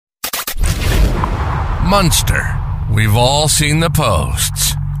Munster. We've all seen the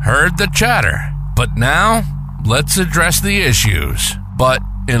posts, heard the chatter, but now let's address the issues, but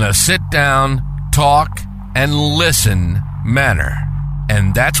in a sit-down, talk, and listen manner.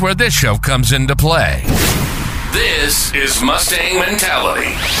 And that's where this show comes into play. This is Mustang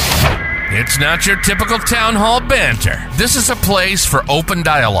Mentality. It's not your typical town hall banter. This is a place for open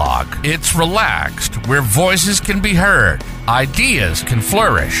dialogue. It's relaxed, where voices can be heard, ideas can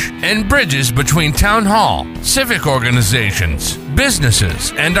flourish, and bridges between town hall, civic organizations,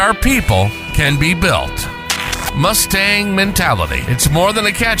 businesses, and our people can be built. Mustang Mentality. It's more than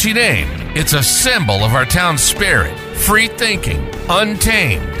a catchy name. It's a symbol of our town's spirit. Free thinking,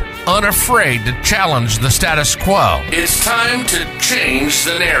 untamed, unafraid to challenge the status quo. It's time to change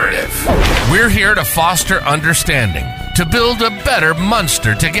the narrative. We're here to foster understanding, to build a better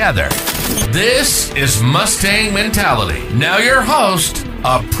Munster together. This is Mustang Mentality. Now your host,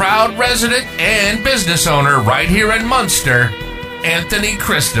 a proud resident and business owner right here in Munster, Anthony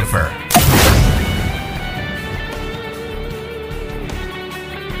Christopher.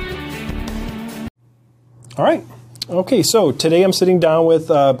 All right. Okay, so today I'm sitting down with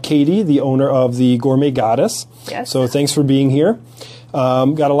Katie, the owner of the Gourmet Goddess. Yes. So thanks for being here.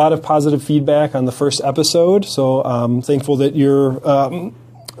 Got a lot of positive feedback on the first episode, so I'm thankful that you're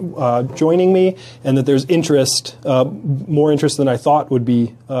joining me and that there's interest, more interest than I thought would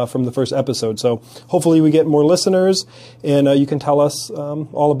be from the first episode. So hopefully we get more listeners, and you can tell us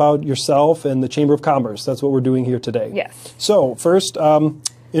all about yourself and the Chamber of Commerce. That's what we're doing here today. Yes. So first,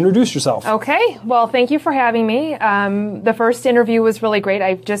 introduce yourself. Okay. Well, thank you for having me. The first interview was really great.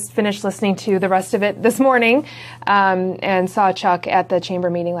 I just finished listening to the rest of it this morning and saw Chuck at the chamber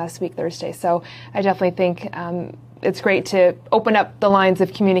meeting last week, Thursday. So I definitely think it's great to open up the lines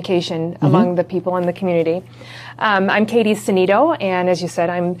of communication among the people in the community. I'm Katie Sannito, and as you said,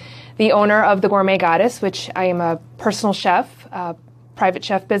 I'm the owner of the Gourmet Goddess, which I am a personal chef, private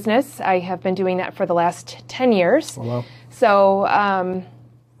chef business. I have been doing that for the last 10 years. Oh, wow. So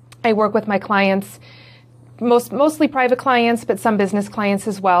I work with my clients, mostly private clients, but some business clients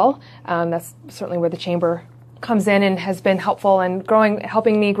as well. That's certainly where the chamber comes in and has been helpful in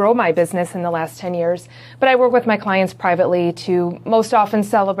helping me grow my business in the last 10 years. But I work with my clients privately to most often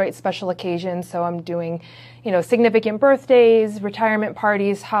celebrate special occasions. So I'm doing, significant birthdays, retirement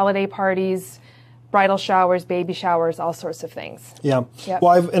parties, holiday parties, bridal showers, baby showers, all sorts of things. Yeah. Yep.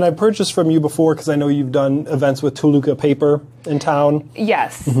 Well, I've purchased from you before because I know you've done events with Toluca Paper in town.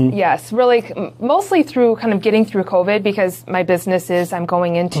 Yes, yes. Really, mostly through kind of getting through COVID, because my business is I'm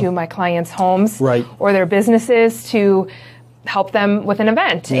going into my clients' homes or their businesses to help them with an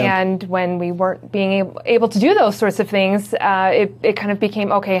event. Yeah. And when we weren't being able to do those sorts of things, it kind of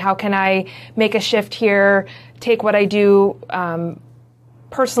became, okay, how can I make a shift here, take what I do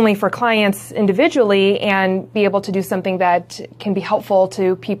personally for clients individually and be able to do something that can be helpful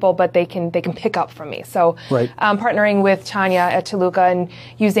to people, but they can pick up from me. So partnering with Tanya at Toluca and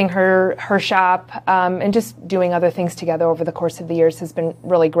using her shop and just doing other things together over the course of the years has been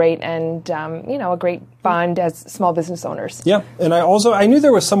really great, and a great bond as small business owners. Yeah, and I knew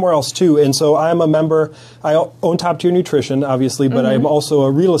there was somewhere else too, and so I'm a member. I own Top Tier Nutrition, obviously, but I'm also a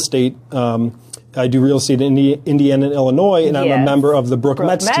real estate I do real estate in Indiana and Illinois, and I'm a member of the Brooke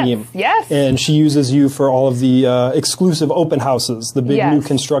Metz team. Yes. And she uses you for all of the exclusive open houses, the big new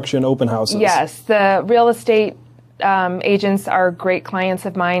construction open houses. Yes, the real estate agents are great clients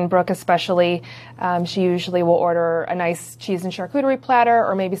of mine, Brooke especially. She usually will order a nice cheese and charcuterie platter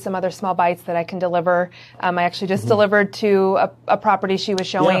or maybe some other small bites that I can deliver. I actually just delivered to a property she was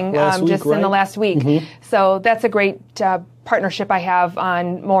showing just in the last week. So that's a great partnership I have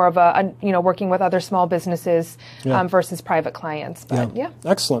on more of a working with other small businesses versus private clients. But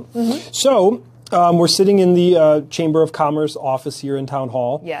Excellent. So we're sitting in the Chamber of Commerce office here in Town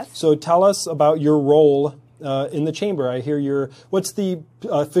Hall. Yes. So tell us about your role in the chamber. I hear what's the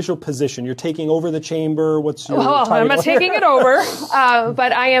official position? You're taking over the chamber. What's your title? I'm not taking it over,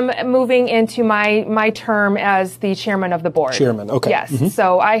 but I am moving into my term as the chairman of the board. Chairman, okay. Yes.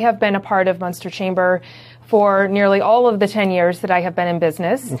 So I have been a part of Munster Chamber for nearly all of the 10 years that I have been in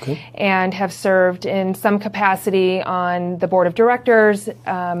business, and have served in some capacity on the board of directors,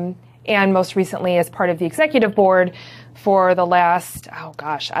 and most recently as part of the executive board for the last,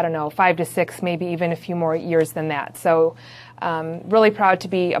 5 to 6, maybe even a few more years than that. So really proud to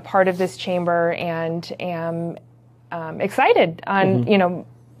be a part of this chamber, and am excited on,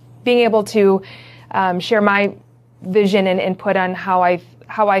 being able to share my vision and input on how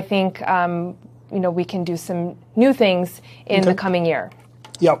I think, we can do some new things in the coming year.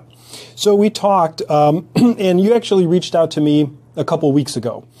 Yep. So we talked, and you actually reached out to me a couple weeks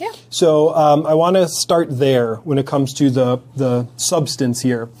ago. Yeah. So I want to start there when it comes to the substance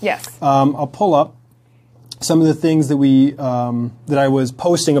here. Yes. I'll pull up some of the things that that I was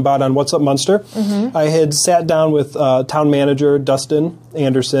posting about on What's Up Munster. Mm-hmm. I had sat down with town manager Dustin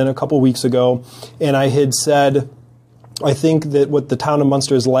Anderson a couple weeks ago, and I had said, I think that what the town of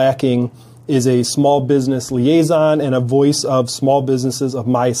Munster is lacking is a small business liaison and a voice of small businesses of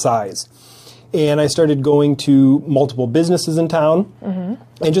my size. And I started going to multiple businesses in town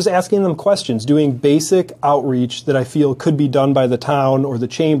and just asking them questions, doing basic outreach that I feel could be done by the town or the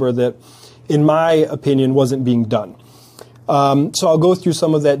chamber that, in my opinion, wasn't being done. So I'll go through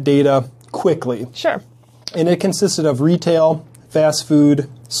some of that data quickly. Sure. And it consisted of retail, fast food,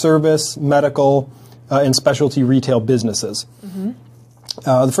 service, medical, and specialty retail businesses. Mm-hmm.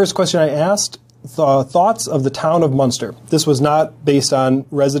 The first question I asked, thoughts of the town of Munster. This was not based on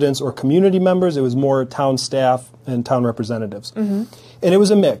residents or community members. It was more town staff and town representatives. Mm-hmm. And it was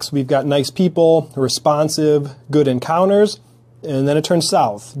a mix. We've got nice people, responsive, good encounters, and then it turns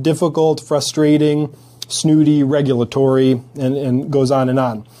south. Difficult, frustrating, snooty, regulatory, and goes on and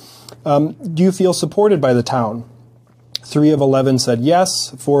on. Do you feel supported by the town? 3 of 11 said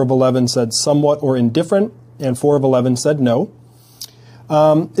yes, 4 of 11 said somewhat or indifferent, and 4 of 11 said no.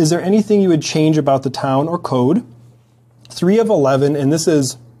 Is there anything you would change about the town or code? 3 of 11, and this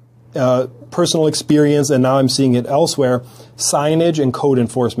is personal experience, and now I'm seeing it elsewhere, signage and code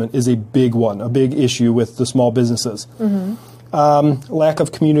enforcement is a big one, a big issue with the small businesses. Mm-hmm. Lack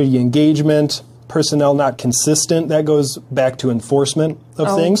of community engagement, personnel not consistent, that goes back to enforcement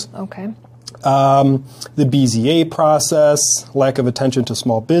of things. Okay. The BZA process, lack of attention to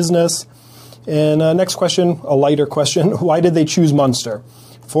small business. And next question, a lighter question. Why did they choose Munster?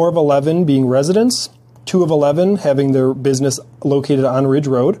 4 of 11 being residents, 2 of 11 having their business located on Ridge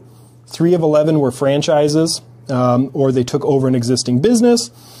Road, 3 of 11 were franchises, or they took over an existing business,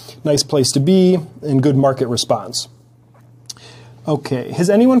 nice place to be, and good market response. Okay, has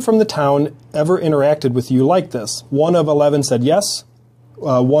anyone from the town ever interacted with you like this? 1 of 11 said yes.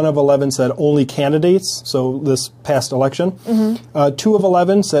 1 of 11 said only candidates, so this past election. Mm-hmm. 2 of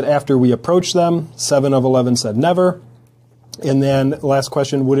 11 said after we approached them. 7 of 11 said never. And then last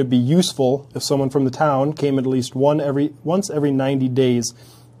question, would it be useful if someone from the town came at least once every 90 days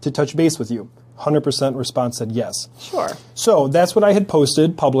to touch base with you? 100% response said yes. Sure. So that's what I had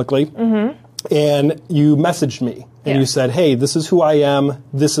posted publicly. Mm-hmm. And you messaged me. And you said, hey, this is who I am.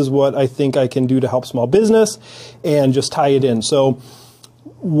 This is what I think I can do to help small business. And just tie it in. So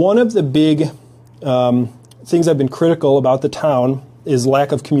one of the big things I've been critical about the town is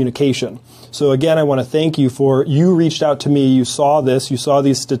lack of communication. So again, I want to thank you you reached out to me, you saw this, you saw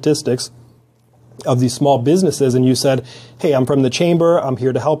these statistics of these small businesses, and you said, hey, I'm from the chamber, I'm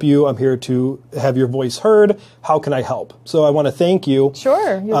here to help you, I'm here to have your voice heard, how can I help? So I want to thank you.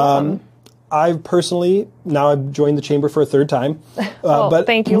 Sure, you're welcome. I've personally, now I've joined the chamber for a third time. But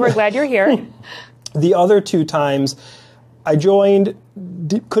thank you, we're glad you're here. The other 2 times, I joined,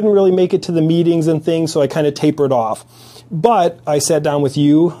 couldn't really make it to the meetings and things, so I kind of tapered off. But I sat down with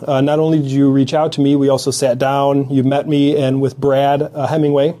you. Not only did you reach out to me, we also sat down. You met me, and with Brad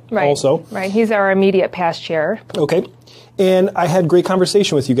Hemingway also. Right, he's our immediate past chair. Okay. And I had great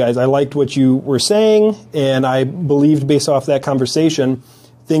conversation with you guys. I liked what you were saying, and I believed based off that conversation,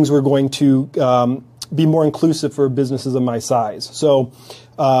 things were going to be more inclusive for businesses of my size. So,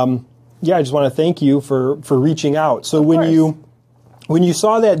 yeah, I just want to thank you for reaching out. So when you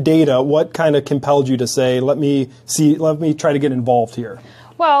saw that data, what kind of compelled you to say, let me try to get involved here?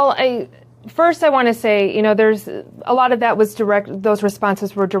 Well, first I want to say, there's a lot of that was those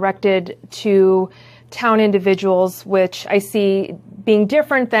responses were directed to town individuals, which I see being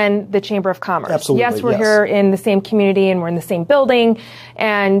different than the Chamber of Commerce. Absolutely, yes, we're here in the same community and we're in the same building,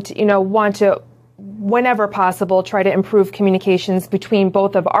 and want to, whenever possible, try to improve communications between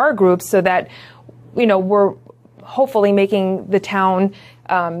both of our groups so that, we're hopefully making the town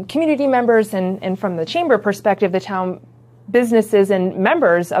community members and from the chamber perspective, the town businesses and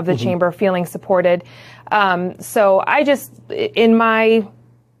members of the chamber feeling supported. So I just, in my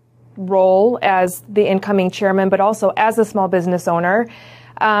role as the incoming chairman, but also as a small business owner,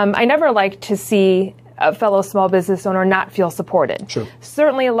 I never like to see a fellow small business owner not feel supported. Sure.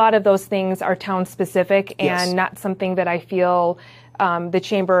 Certainly a lot of those things are town specific and not something that I feel the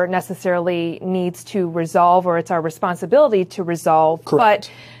chamber necessarily needs to resolve, or it's our responsibility to resolve. Correct.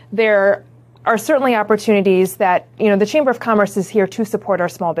 But there are certainly opportunities that, the Chamber of Commerce is here to support our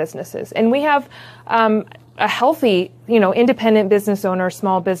small businesses. And we have a healthy, independent business owner,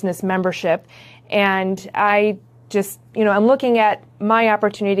 small business membership. And I just, I'm looking at my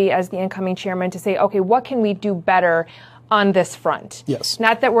opportunity as the incoming chairman to say, okay, what can we do better on this front. Yes.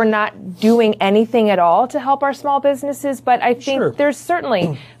 Not that we're not doing anything at all to help our small businesses, but I think there's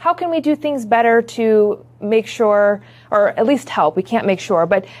certainly, how can we do things better to make sure, or at least help, we can't make sure,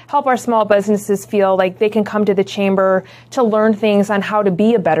 but help our small businesses feel like they can come to the chamber to learn things on how to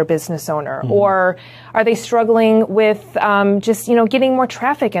be a better business owner? Or are they struggling with just, getting more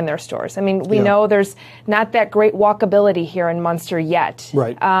traffic in their stores? I mean, we know there's not that great walkability here in Munster yet.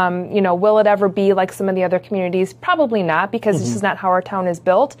 Right. Will it ever be like some of the other communities? Probably not, because this is not how our town is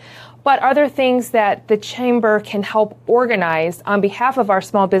built. But are there things that the chamber can help organize on behalf of our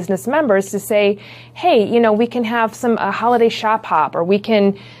small business members to say, hey, we can have a holiday shop hop, or we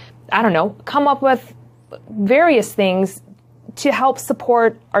can, come up with various things to help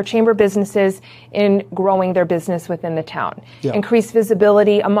support our chamber businesses in growing their business within the town. Increase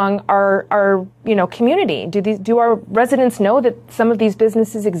visibility among our community. Do our residents know that some of these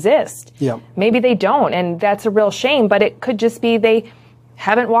businesses exist? Maybe they don't, and that's a real shame, but it could just be they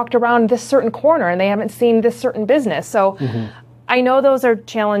haven't walked around this certain corner and they haven't seen this certain business. So I know those are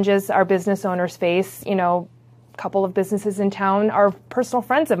challenges our business owners face. A couple of businesses in town are personal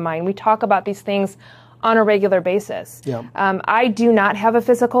friends of mine. We talk about these things on a regular basis. I do not have a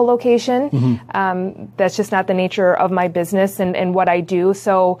physical location. That's just not the nature of my business and what I do.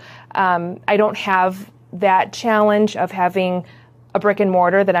 So I don't have that challenge of having a brick and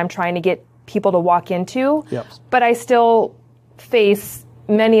mortar that I'm trying to get people to walk into. But I still face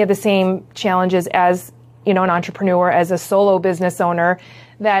many of the same challenges as an entrepreneur, as a solo business owner,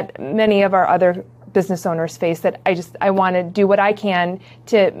 that many of our other business owners face, that I want to do what I can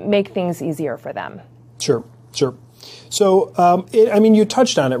to make things easier for them. Sure. So, you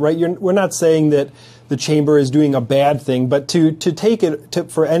touched on it, right? We're not saying that the chamber is doing a bad thing, but to take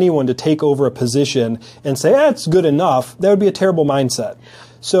it, for anyone to take over a position and say, it's good enough, that would be a terrible mindset.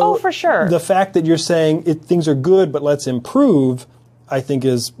 So, for sure. The fact that you're saying things are good, but let's improve, I think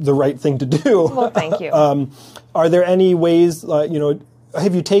is the right thing to do. Well, thank you. Are there any ways,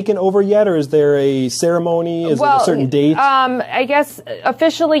 have you taken over yet, or is there a ceremony? Is there a certain date? I guess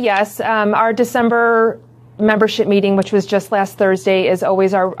officially, yes. Our December membership meeting, which was just last Thursday, is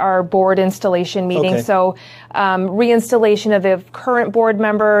always our board installation meeting. So reinstallation of the current board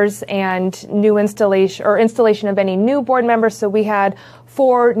members and new installation of any new board members. So we had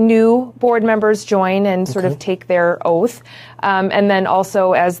 4 new board members join and sort of take their oath. And then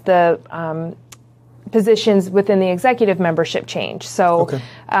also as the positions within the executive membership change. So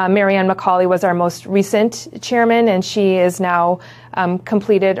Marianne McCauley was our most recent chairman, and she is now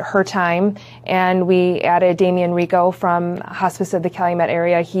completed her time. And we added Damian Rico from Hospice of the Calumet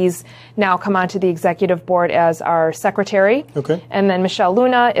area. He's now come onto the executive board as our secretary. And then Michelle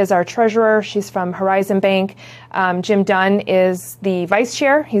Luna is our treasurer. She's from Horizon Bank. Jim Dunn is the vice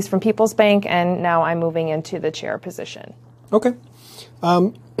chair. He's from People's Bank, and now I'm moving into the chair position.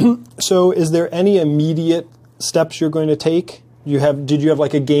 So is there any immediate steps you're going to take? Did you have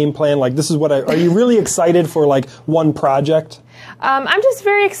like a game plan? Like, this is what are you really excited for, like, one project? I'm just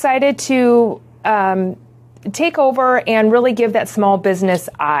very excited to take over and really give that small business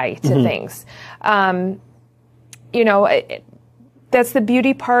eye to things. That's the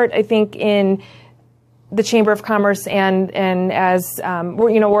beauty part, I think, in the Chamber of Commerce, and as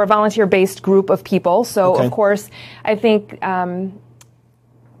we're a volunteer-based group of people. So of course, I think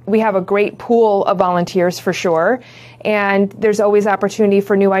we have a great pool of volunteers for sure, and there's always opportunity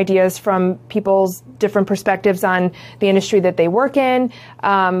for new ideas from people's different perspectives on the industry that they work in,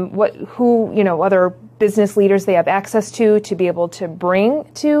 other business leaders they have access to be able to bring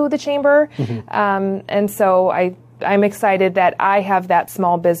to the chamber, and so I'm excited that I have that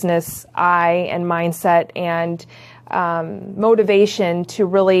small business eye and mindset and motivation to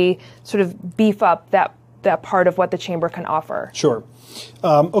really sort of beef up that part of what the chamber can offer. Sure.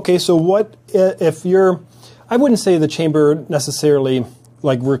 So what if I wouldn't say the chamber necessarily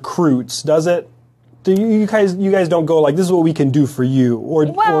like recruits, does it? Do you guys don't go like, this is what we can do for you, or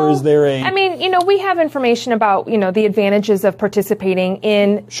is there a? We have information about the advantages of participating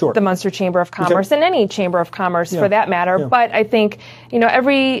in the Munster Chamber of Commerce and any Chamber of Commerce for that matter. But I think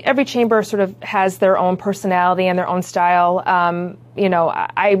every chamber sort of has their own personality and their own style.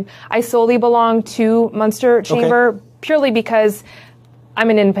 I solely belong to Munster Chamber purely because I'm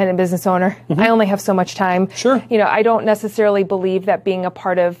an independent business owner. I only have so much time. I don't necessarily believe that being a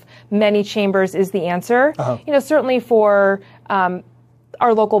part of many chambers is the answer. Certainly for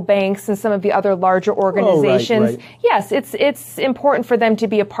our local banks and some of the other larger organizations, yes, it's important for them to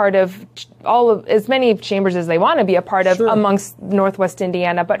be a part of as many chambers as they want to be a part of amongst Northwest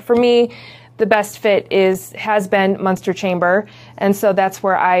Indiana. But for me, the best fit has been Munster Chamber, and so that's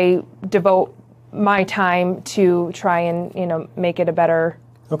where I devote my time to try and, you know, make it a better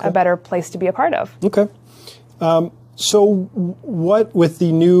place to be a part of. Okay. So what with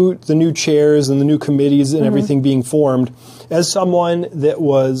the new chairs and the new committees and everything being formed, as someone that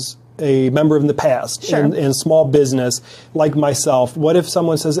was a member in the past in small business like myself, what if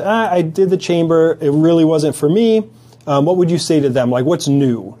someone says, I did the chamber, it really wasn't for me? What would you say to them? Like, what's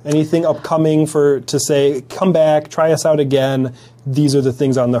new? Anything upcoming to say, come back, try us out again? These are the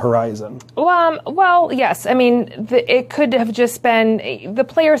things on the horizon. Well, yes. I mean, it could have just been, the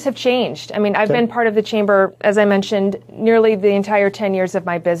players have changed. I mean, I've been part of the chamber, as I mentioned, nearly the entire 10 years of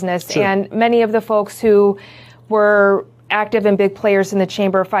my business. Sure. And many of the folks who were active and big players in the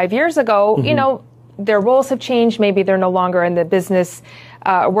chamber 5 years ago, you know, their roles have changed. Maybe they're no longer in the business,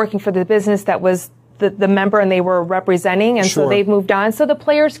 working for the business that was the member and they were representing, and so they've moved on. So the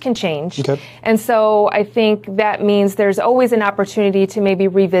players can change. Okay. And so I think that means there's always an opportunity to maybe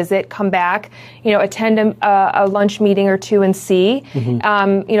revisit, come back, you know, attend a lunch meeting or two and see, you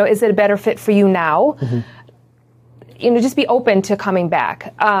know, is it a better fit for you now? You know, just be open to coming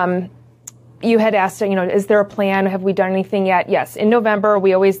back. You had asked, you know, is there a plan? Have we done anything yet? Yes. In November,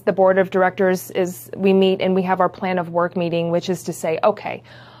 the board of directors we meet and we have our plan of work meeting, which is to say, okay,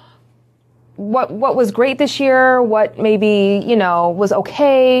 what was great this year? What maybe, you know, was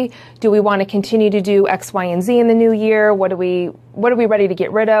okay? Do we want to continue to do X, Y, and Z in the new year? What are we ready to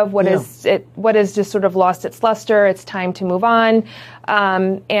get rid of? What has just sort of lost its luster? It's time to move on.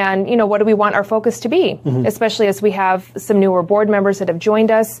 And, you know, what do we want our focus to be? Especially as we have some newer board members that have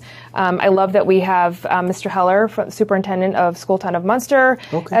joined us. I love that we have Mr. Heller, Superintendent of School Town of Munster,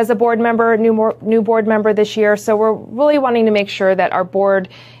 as a board member, new board member this year. So we're really wanting to make sure that our board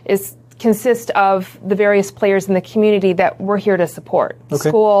consists of the various players in the community that we're here to support.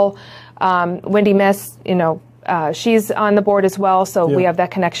 School, Wendy Miss, you know, she's on the board as well, so we have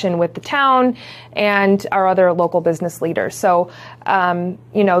that connection with the town and our other local business leaders. So,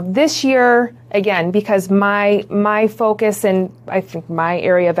 you know, this year, again, because my focus and I think my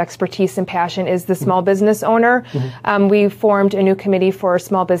area of expertise and passion is the small business owner, we formed a new committee for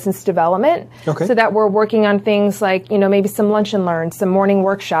small business development so that we're working on things like, you know, maybe some lunch and learn, some morning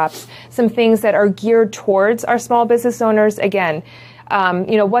workshops, some things that are geared towards our small business owners. Again,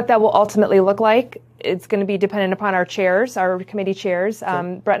 you know, what that will ultimately look like, it's going to be dependent upon our chairs, our committee chairs,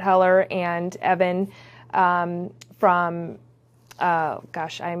 Brett Heller and Evan from,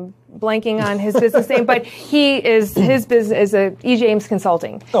 I'm blanking on his business name, but his business is E. James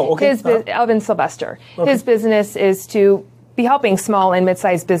Consulting. Evan Sylvester. His business is to be helping small and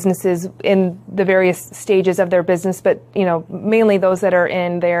mid-sized businesses in the various stages of their business, but, you know, mainly those that are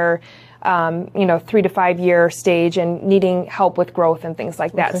in their 3 to 5 year stage and needing help with growth and things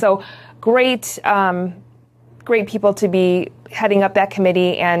like that. So great people to be heading up that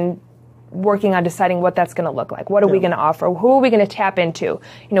committee and working on deciding what that's going to look like. What are we going to offer? Who are we going to tap into? You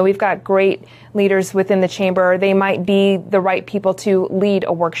know, we've got great leaders within the chamber. They might be the right people to lead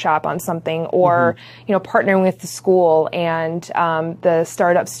a workshop on something, or, you know, partnering with the school and the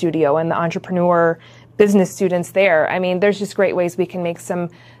startup studio and the entrepreneur business students there. I mean, there's just great ways we can make some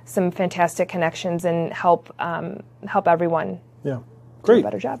fantastic connections and help everyone do a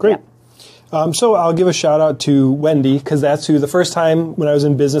better job. Great. So I'll give a shout out to Wendy, because that's who the first time when I was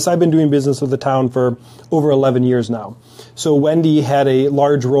in business, I've been doing business with the town for over 11 years now. So Wendy had a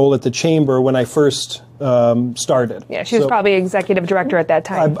large role at the chamber when I first started. Yeah, she was probably executive director at that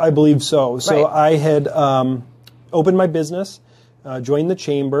time. I believe so. So I had opened my business, joined the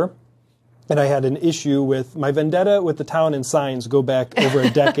chamber, and I had an issue with my vendetta with the town and signs go back over a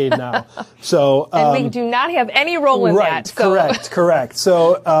decade now. So and we do not have any role in that. So. Correct.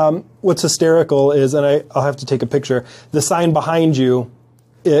 So what's hysterical is, and I'll have to take a picture, the sign behind you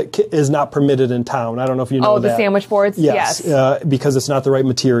is not permitted in town. I don't know if you know that. Oh, the sandwich boards? Yes. Because it's not the right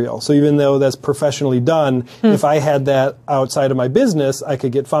material. So even though that's professionally done, if I had that outside of my business, I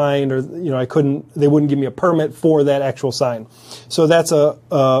could get fined, or, you know, they wouldn't give me a permit for that actual sign. So that's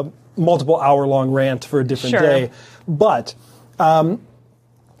a multiple hour-long rant for a different day. But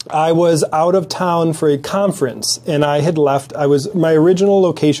I was out of town for a conference, and I had left. My original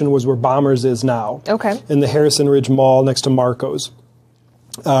location was where Bombers is now, in the Harrison Ridge Mall next to Marco's.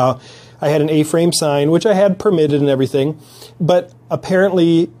 I had an A-frame sign, which I had permitted and everything, but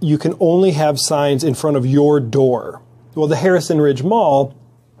apparently you can only have signs in front of your door. Well, the Harrison Ridge Mall,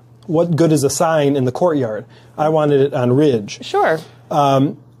 what good is a sign in the courtyard? I wanted it on Ridge. Sure.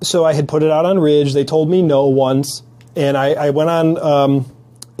 So I had put it out on Ridge. They told me no once, and I went on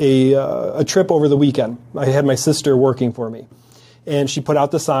a trip over the weekend. I had my sister working for me, and she put out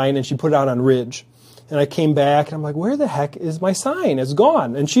the sign, and she put it out on Ridge. And I came back, and I'm like, where the heck is my sign? It's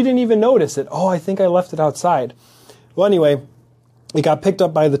gone. And she didn't even notice it. Oh, I think I left it outside. Well, anyway, it got picked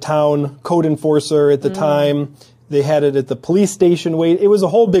up by the town code enforcer at the time. They had it at the police station. It was a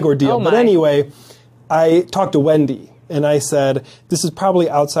whole big ordeal. But anyway, I talked to Wendy. And I said, this is probably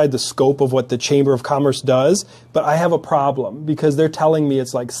outside the scope of what the Chamber of Commerce does, but I have a problem because they're telling me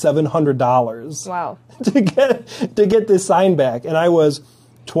it's like $700 wow. to get this sign back. And I was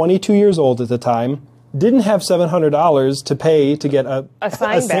 22 years old at the time, didn't have $700 to pay to get a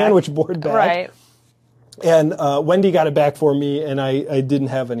sandwich board back. Right. And Wendy got it back for me, and I didn't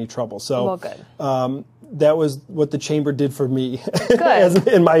have any trouble. So well, good. That was what the Chamber did for me Good.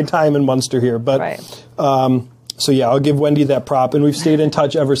 in my time in Munster here. But right. So yeah, I'll give Wendy that prop, and we've stayed in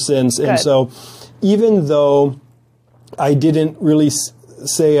touch ever since. Good. And so even though I didn't really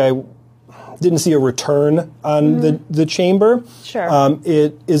say I didn't see a return on the Chamber, sure.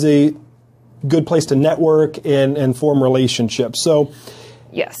 It is a good place to network and form relationships. So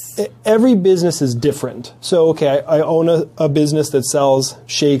yes, every business is different. So, okay, I own a business that sells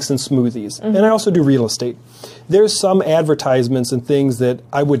shakes and smoothies, and I also do real estate. There's some advertisements and things that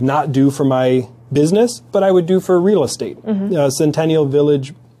I would not do for my business, but I would do for real estate. Centennial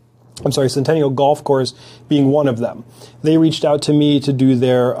Golf Course being one of them. They reached out to me to do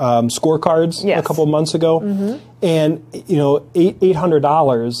their scorecards a couple months ago, and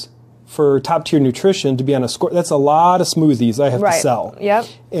 $800 for top tier nutrition to be on a score. That's a lot of smoothies I have to sell. Yep.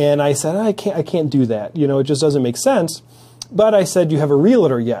 And I said, I can't do that. It just doesn't make sense. But I said, you have a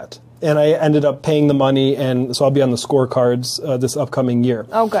realtor yet? And I ended up paying the money, and so I'll be on the scorecards this upcoming year.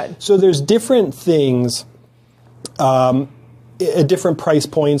 Oh, good. So there's different things at different price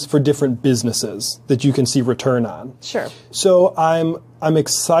points for different businesses that you can see return on. Sure. So I'm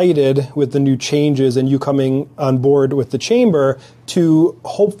excited with the new changes and you coming on board with the Chamber to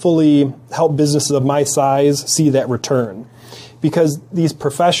hopefully help businesses of my size see that return. Because these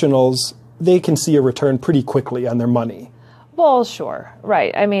professionals, they can see a return pretty quickly on their money. Well, sure.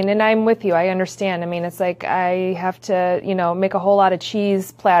 Right. I mean, and I'm with you. I understand. I mean, it's like I have to, make a whole lot of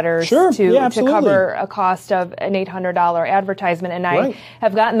cheese platters to cover a cost of an $800 advertisement. And I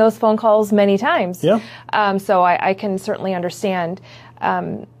have gotten those phone calls many times. Yeah. So I can certainly understand.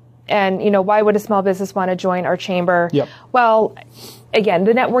 And, why would a small business want to join our chamber? Yep. Well, again,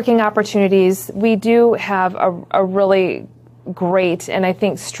 the networking opportunities, we do have a really great and I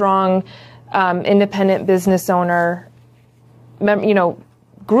think strong independent business owner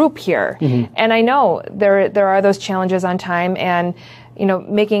group here. And I know there are those challenges on time and,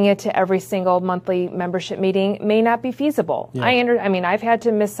 making it to every single monthly membership meeting may not be feasible. Yeah. I've had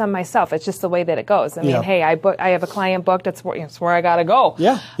to miss some myself. It's just the way that it goes. Hey, I have a client booked. It's where I got to go.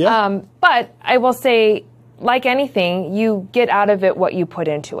 Yeah. Yeah. But I will say, like anything, you get out of it what you put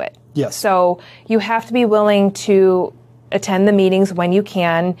into it. Yes. So you have to be willing to attend the meetings when you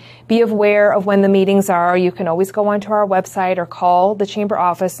can. Be aware of when the meetings are. You can always go onto our website or call the chamber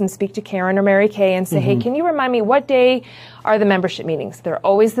office and speak to Karen or Mary Kay and say, hey, can you remind me what day are the membership meetings? They're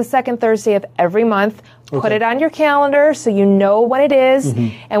always the second Thursday of every month. Put it on your calendar so you know when it is.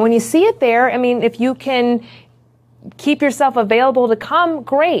 And when you see it there, if you can keep yourself available to come,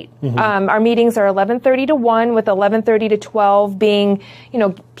 great. Our meetings are 11:30 to 1 with 11:30 to 12 being,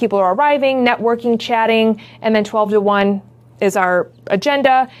 people are arriving, networking, chatting, and then 12 to 1 is our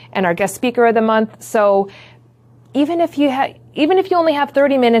agenda and our guest speaker of the month. So even if you only have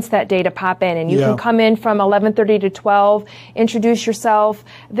 30 minutes that day to pop in and you can come in from 11:30 to 12, introduce yourself.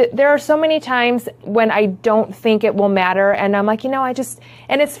 There are so many times when I don't think it will matter and I'm like,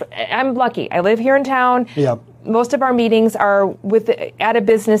 I'm lucky. I live here in town. Yeah. Most of our meetings are at a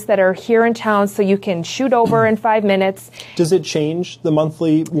business that are here in town, so you can shoot over in 5 minutes. Does it change the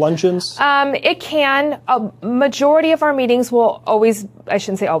monthly luncheons? It can. A majority of our meetings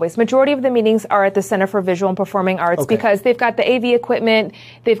majority of the meetings are at the Center for Visual and Performing Arts because they've got the AV equipment,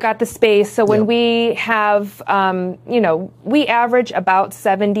 they've got the space. So when we have, we average about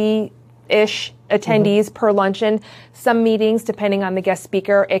 70-ish attendees per luncheon. Some meetings, depending on the guest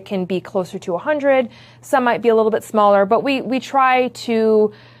speaker, it can be closer to 100. Some might be a little bit smaller, but we try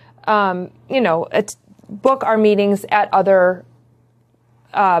to, book our meetings at other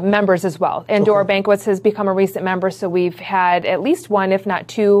members as well. Andorra Banquets has become a recent member, so we've had at least one, if not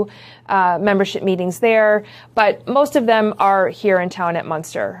two, membership meetings there. But most of them are here in town at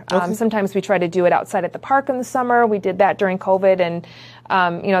Munster. Sometimes we try to do it outside at the park in the summer. We did that during COVID, and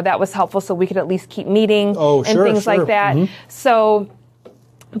that was helpful, so we could at least keep meeting things like that. So.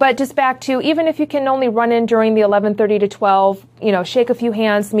 But just back to, even if you can only run in during the 11:30 to 12, shake a few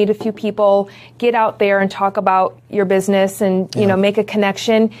hands, meet a few people, get out there and talk about your business and, make a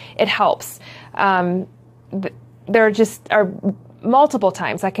connection, it helps. There just are multiple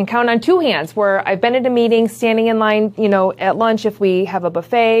times. I can count on two hands where I've been at a meeting, standing in line, at lunch if we have a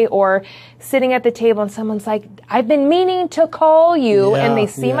buffet, or sitting at the table and someone's like, I've been meaning to call you, and they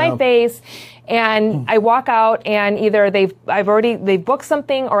see my face, and I walk out, and either they've booked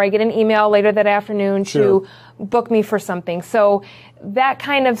something, or I get an email later that afternoon to book me for something. So that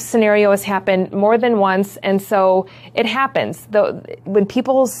kind of scenario has happened more than once, and so it happens. When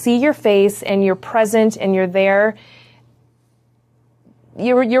people see your face and you're present and you're there,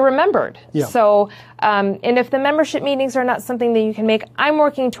 you're remembered. Yeah. So, and if the membership meetings are not something that you can make, I'm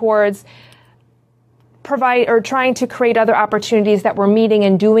working towards trying to create other opportunities that we're meeting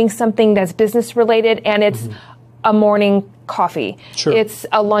and doing something that's business related, and it's a morning coffee. Sure. It's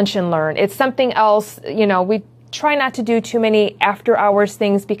a lunch and learn. It's something else. We try not to do too many after hours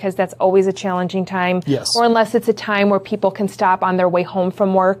things because that's always a challenging time. Yes. Or unless it's a time where people can stop on their way home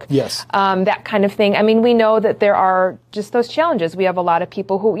from work. Yes. That kind of thing. I mean, we know that there are just those challenges. We have a lot of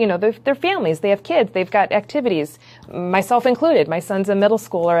people who, they're families, they have kids, they've got activities, myself included. My son's a middle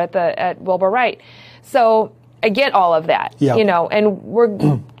schooler at Wilbur Wright. So I get all of that, and we're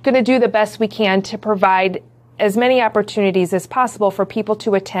going to do the best we can to provide as many opportunities as possible for people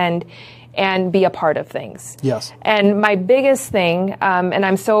to attend and be a part of things. Yes. And my biggest thing, and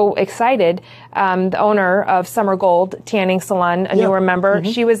I'm so excited, the owner of Summer Gold Tanning Salon, a newer member,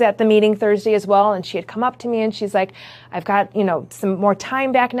 she was at the meeting Thursday as well, and she had come up to me and she's like, I've got, some more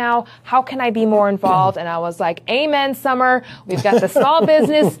time back now. How can I be more involved? And I was like, amen, Summer. We've got the Small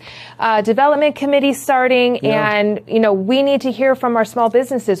Business Development Committee starting, and, we need to hear from our small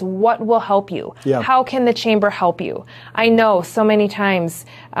businesses. What will help you? Yeah. How can the chamber help you? I know so many times,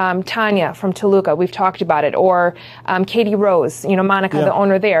 Tanya from Toluca, we've talked about it, or Katie Rose, Monica, the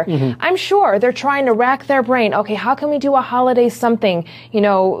owner there. I'm sure they're trying to rack their brain. Okay, how can we do a holiday something,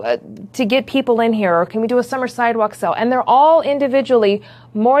 to get people in here, or can we do a summer sidewalk sale? And they're all individually,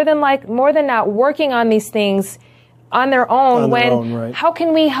 more than not, working on these things on their own. How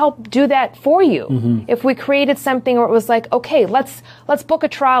can we help do that for you? If we created something where it was like, okay, let's book a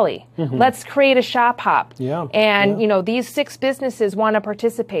trolley, let's create a shop hop, and these 6 businesses want to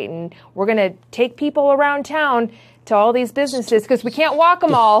participate, and we're going to take people around town to all these businesses because we can't walk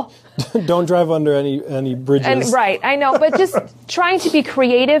them all. Don't drive under any bridges. And, right, I know, but just trying to be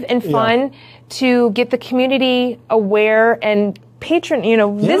creative and fun to get the community aware and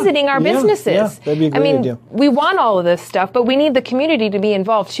visiting our businesses. Yeah, that'd be a great idea. We want all of this stuff, but we need the community to be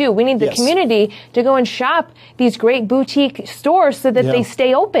involved too. We need the community to go and shop these great boutique stores so that they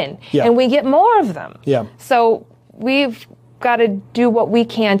stay open and we get more of them. Yeah. So we've got to do what we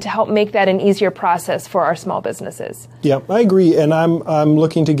can to help make that an easier process for our small businesses. Yeah, I agree, and I'm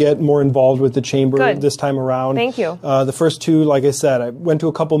looking to get more involved with the chamber this time around. Thank you. The first 2, like I said, I went to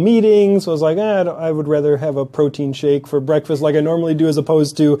a couple meetings. I was like, I would rather have a protein shake for breakfast like I normally do as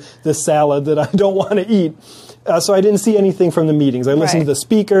opposed to the salad that I don't want to eat. So I didn't see anything from the meetings. I listened to the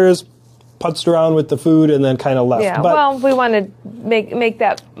speakers, putzed around with the food, and then kind of left. Yeah, well, we want to make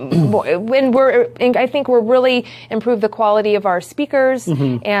that when I think we're really improve the quality of our speakers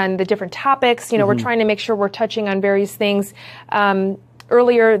and the different topics. We're trying to make sure we're touching on various things.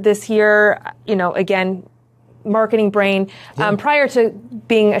 Earlier this year, again, marketing brain. Prior to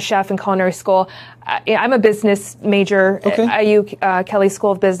being a chef in culinary school, I'm a business major at IU Kelly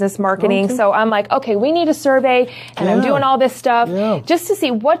School of Business Marketing. So I'm like, okay, we need a survey, and I'm doing all this stuff just to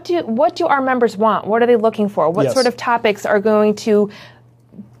see what do our members want? What are they looking for? What sort of topics are going to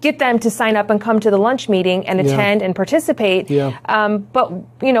get them to sign up and come to the lunch meeting and attend and participate? But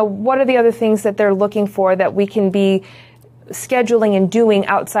what are the other things that they're looking for that we can be scheduling and doing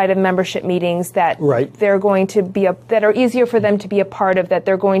outside of membership meetings that they're going to be that are easier for them to be a part of, that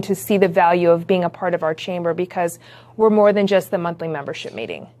they're going to see the value of being a part of our chamber, because we're more than just the monthly membership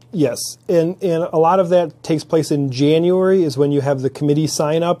meeting. Yes, and a lot of that takes place in January is when you have the committee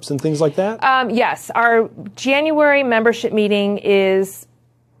sign-ups and things like that? Yes, our January membership meeting is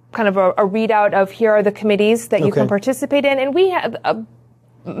kind of a readout of here are the committees that you can participate in, and we have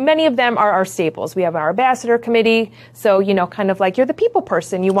many of them are our staples. We have our ambassador committee, so kind of like you're the people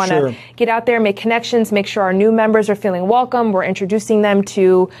person. You want to get out there, make connections, make sure our new members are feeling welcome. We're introducing them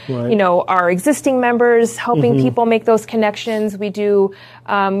to our existing members, helping people make those connections. We do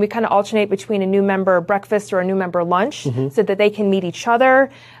we kind of alternate between a new member breakfast or a new member lunch so that they can meet each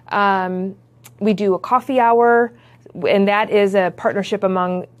other. We do a coffee hour, and that is a partnership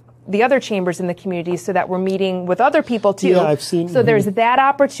among the other chambers in the community, so that we're meeting with other people too. Yeah, I've seen. So there's that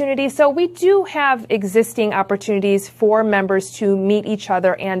opportunity. So we do have existing opportunities for members to meet each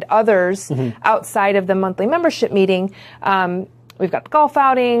other and others outside of the monthly membership meeting. we've got the golf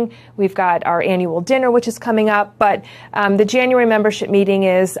outing, we've got our annual dinner, which is coming up. But the January membership meeting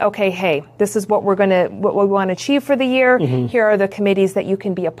is, okay, hey, this is what we want to achieve for the year. Here are the committees that you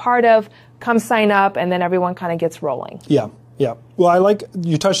can be a part of. Come sign up, and then everyone kind of gets rolling. Yeah. Yeah. Well,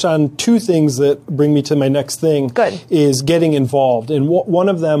 you touched on two things that bring me to my next thing. Good. Is getting involved. And one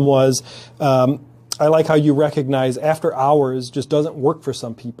of them was, I like how you recognize after hours just doesn't work for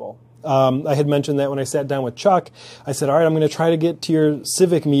some people. I had mentioned that when I sat down with Chuck. I said, all right, I'm going to try to get to your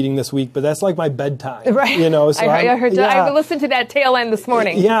civic meeting this week, but that's like my bedtime. Right. So I heard. I listened to that tail end this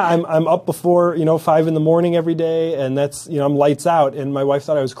morning. Yeah, I'm up before 5 in the morning every day, and that's I'm lights out. And my wife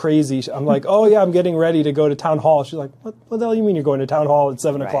thought I was crazy. I'm like, oh yeah, I'm getting ready to go to town hall. She's like, what the hell you mean you're going to town hall at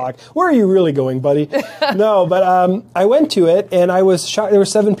 7 o'clock? Where are you really going, buddy? No, but I went to it, and I was shocked. There were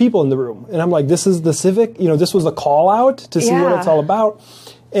 7 people in the room, and I'm like, this is the civic. This was a call out to see what it's all about.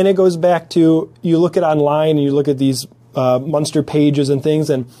 And it goes back to, you look at online and you look at these Munster pages and things,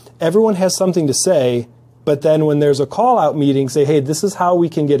 and everyone has something to say, but then when there's a call-out meeting, say, hey, this is how we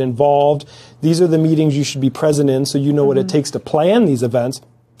can get involved. These are the meetings you should be present in so you know what it takes to plan these events.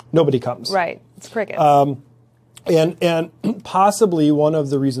 Nobody comes. Right. It's crickets. And possibly one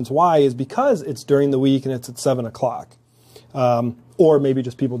of the reasons why is because it's during the week and it's at 7 o'clock. Or maybe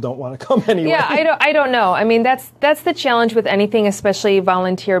just people don't want to come anyway. Yeah, I don't know. I mean, that's the challenge with anything, especially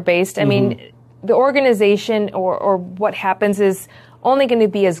volunteer-based. I mean, the organization or what happens is only going to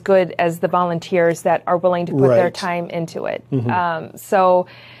be as good as the volunteers that are willing to put their time into it. So,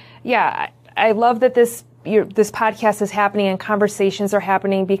 yeah, I love that this podcast is happening and conversations are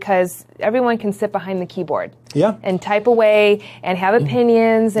happening because everyone can sit behind the keyboard and type away and have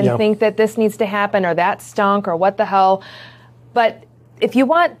opinions and think that this needs to happen or that stunk or what the hell. But if you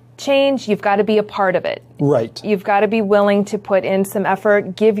want change, you've got to be a part of it. Right. You've got to be willing to put in some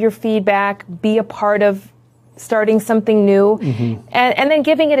effort, give your feedback, be a part of starting something new, and then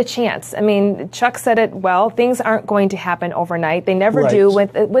giving it a chance. I mean, Chuck said it well, things aren't going to happen overnight. They never do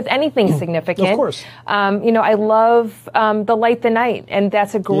with anything significant. Of course. I love the Light the Night, and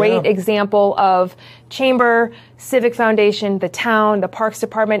that's a great example of Chamber, Civic Foundation, the town, the Parks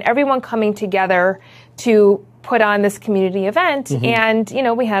Department, everyone coming together to put on this community event. And,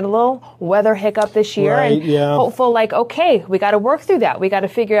 we had a little weather hiccup this year and hopeful okay, we got to work through that. We got to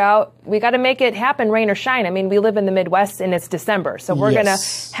figure out, we got to make it happen, rain or shine. I mean, we live in the Midwest and it's December, so we're going to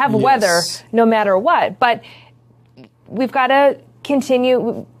have weather no matter what. But we've got to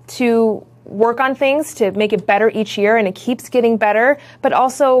continue to work on things to make it better each year, and it keeps getting better, but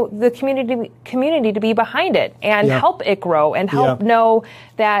also the community to be behind it and help it grow and help know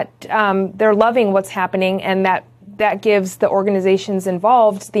that they're loving what's happening, and that gives the organizations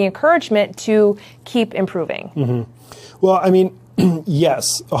involved the encouragement to keep improving. Well, I mean,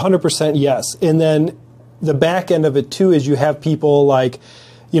 yes, 100% yes. And then the back end of it too is you have people like,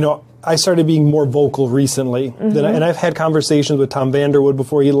 I started being more vocal recently, and I've had conversations with Tom Vanderwood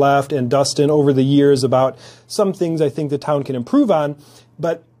before he left and Dustin over the years about some things I think the town can improve on.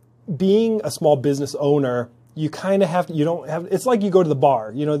 But being a small business owner, you kind of have to, it's like you go to the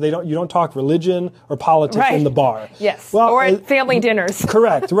bar. You don't talk religion or politics in the bar. Yes, or at family dinners.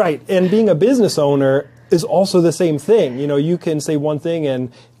 Correct, right. And being a business owner is also the same thing. You can say one thing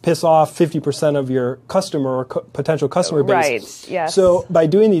and piss off 50% of your customer or potential customer base. Right, yes. So by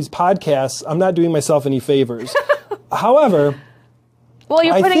doing these podcasts, I'm not doing myself any favors. However... Well,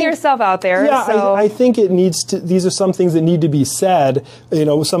 you're putting yourself out there. Yeah, so. I think it needs to, these are some things that need to be said.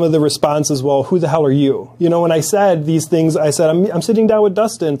 Some of the responses, well, who the hell are you? When I said these things, I said, I'm sitting down with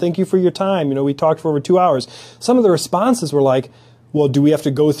Dustin. Thank you for your time. We talked for over 2 hours. Some of the responses were like, well, do we have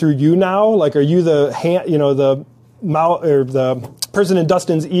to go through you now? Like, are you the the mouth or the person in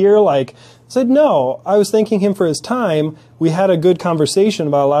Dustin's ear? Like, I said, no, I was thanking him for his time. We had a good conversation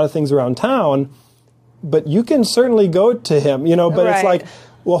about a lot of things around town, but you can certainly go to him, but it's like,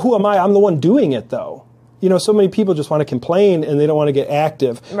 well, who am I? I'm the one doing it though. So many people just want to complain and they don't want to get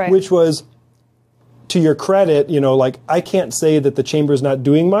active, which was, to your credit, I can't say that the chamber's not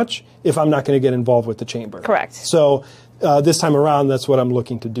doing much if I'm not going to get involved with the chamber. Correct. So this time around, that's what I'm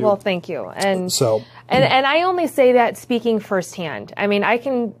looking to do. Well, thank you. And I only say that speaking firsthand. I mean, I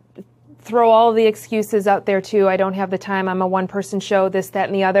can throw all the excuses out there too. I don't have the time. I'm a one-person show, this, that,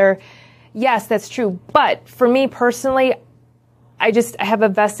 and the other. Yes, that's true. But for me personally, I have a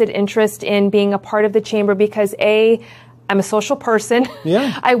vested interest in being a part of the chamber because I'm a social person.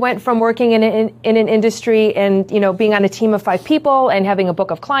 Yeah. I went from working in an industry and, being on a team of 5 people and having a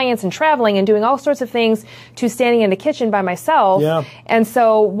book of clients and traveling and doing all sorts of things to standing in the kitchen by myself. Yeah. And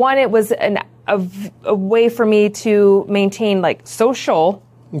so one, it was a way for me to maintain social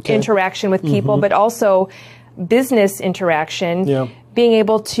interaction with people, but also business interaction, being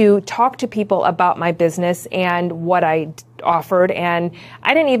able to talk to people about my business and what I offered. And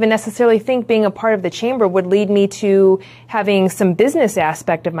I didn't even necessarily think being a part of the chamber would lead me to having some business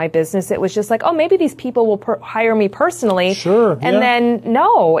aspect of my business. It was just like, oh, maybe these people will hire me personally. Sure. And then,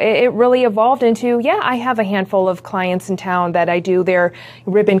 no, it really evolved into, I have a handful of clients in town that I do their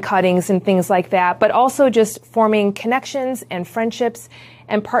ribbon cuttings and things like that, but also just forming connections and friendships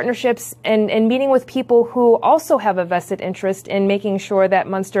and partnerships and meeting with people who also have a vested interest in making sure that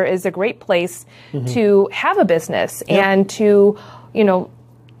Munster is a great place to have a business and to,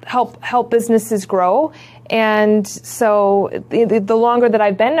 help businesses grow. And so the longer that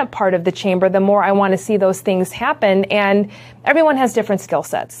I've been a part of the chamber, the more I want to see those things happen. And everyone has different skill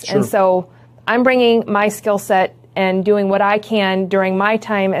sets. Sure. And so I'm bringing my skill set and doing what I can during my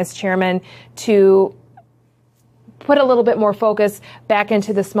time as chairman to put a little bit more focus back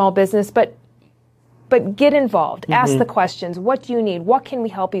into the small business, but get involved. Ask the questions. What do you need? What can we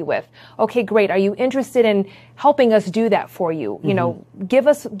help you with? Okay, great. Are you interested in helping us do that for you? You know, give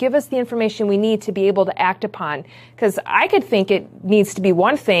us the information we need to be able to act upon. Because I could think it needs to be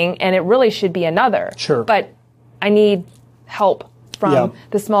one thing and it really should be another. Sure. But I need help from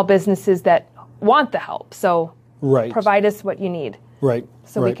the small businesses that want the help. So provide us what you need. Right.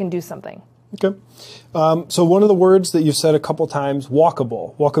 So we can do something. Okay. So one of the words that you've said a couple times,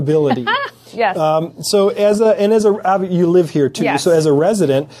 walkability. Yes. So you live here too. Yes. So as a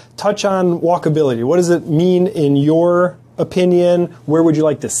resident, touch on walkability. What does it mean in your opinion? Where would you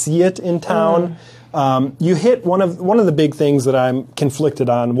like to see it in town? You hit one of the big things that I'm conflicted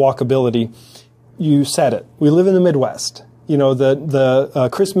on, walkability. You said it. We live in the Midwest. You know, the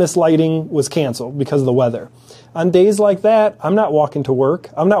Christmas lighting was canceled because of the weather. On days like that, I'm not walking to work.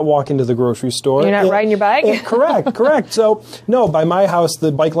 I'm not walking to the grocery store. You're not riding your bike? Correct. So, no, by my house,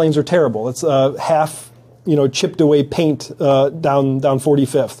 the bike lanes are terrible. It's half, chipped away paint down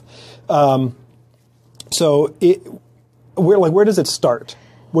 45th. Where does it start?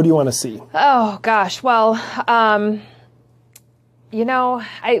 What do you want to see? Oh, gosh. Well,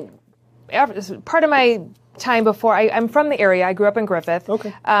 part of my time before, I'm from the area. I grew up in Griffith.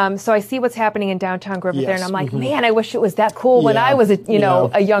 Okay. So I see what's happening in downtown Griffith there, and I'm like, man, I wish it was that cool when I was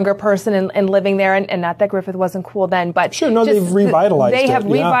a younger person and living there, and not that Griffith wasn't cool then, but sure, no, they've revitalized They have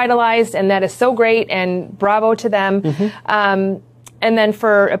revitalized, and that is so great, and bravo to them. And then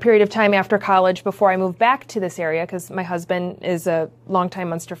for a period of time after college, before I moved back to this area, because my husband is a longtime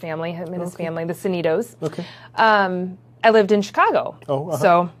Munster family, him and his family, the Sannitos. Okay. I lived in Chicago.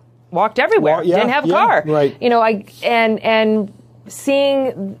 So walked everywhere. Didn't have a car. Right. And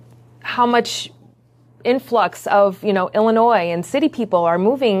seeing how much influx of Illinois and city people are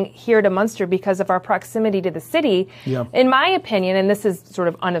moving here to Munster because of our proximity to the city. Yeah. In my opinion, and this is sort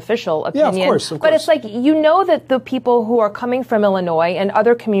of unofficial opinion, of course. But it's like that the people who are coming from Illinois and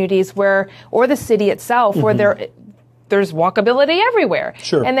other communities or the city itself, where there's walkability everywhere.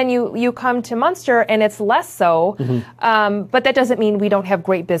 Sure. And then you come to Munster and it's less so. But that doesn't mean we don't have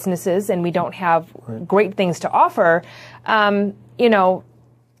great businesses and we don't have great things to offer.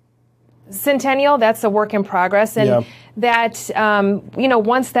 Centennial, that's a work in progress. And that,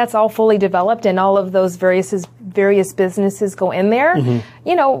 once that's all fully developed and all of those various businesses go in there,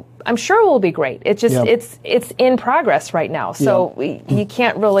 I'm sure it will be great. It's just, it's in progress right now. So you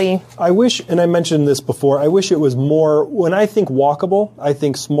can't really. I wish, and I mentioned this before, I wish it was more, when I think walkable, I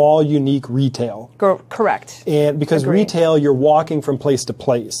think small, unique retail. Correct. And because retail, you're walking from place to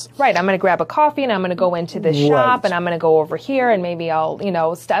place. Right. I'm going to grab a coffee and I'm going to go into this shop and I'm going to go over here and maybe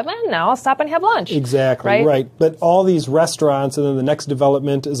I'll, stop and have lunch. Exactly. Right. But all these restaurants, and then the next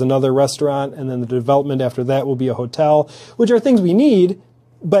development is another restaurant, and then the development after that will be a hotel, which are things we need.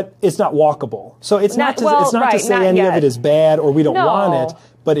 But it's not walkable. So it's not to say any of it is bad or we don't want it,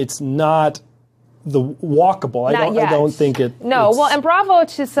 but it's not the walkable. I don't think it. No. Well, and bravo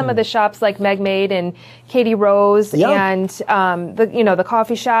to some of the shops like Meg Maid and Katie Rose and the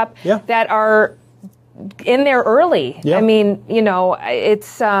coffee shop that are in there early. Yeah. I mean,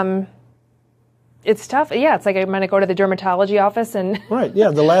 it's tough. Yeah, it's like I'm going to go to the dermatology office and. Right. Yeah,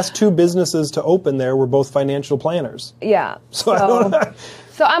 the last two businesses to open there were both financial planners. Yeah. So I don't know.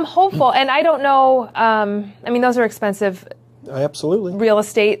 So I'm hopeful, and I don't know. Those are expensive. Absolutely. Real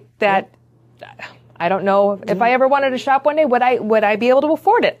estate that I don't know if I ever wanted to shop one day. Would I be able to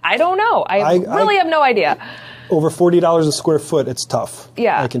afford it? I don't know. I really have no idea. Over $40 a square foot, it's tough.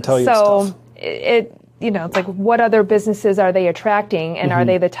 Yeah. I can tell you it's tough. So it's like what other businesses are they attracting, and are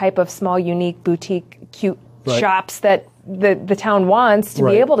they the type of small, unique, boutique, cute shops that the town wants to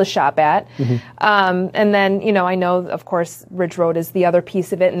be able to shop at. And then, I know, of course, Ridge Road is the other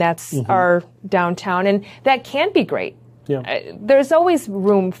piece of it, and that's our downtown, and that can be great. Yeah. There's always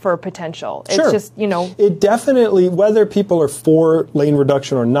room for potential. It's just, It definitely, whether people are for lane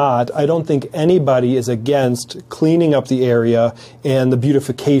reduction or not, I don't think anybody is against cleaning up the area and the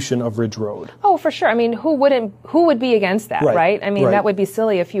beautification of Ridge Road. Oh, for sure. I mean, who would be against that, right? I mean, that would be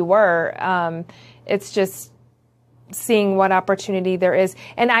silly if you were. It's just seeing what opportunity there is.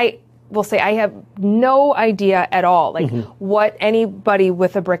 And I will say I have no idea at all, what anybody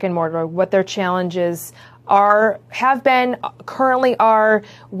with a brick and mortar, what their challenges have been, currently are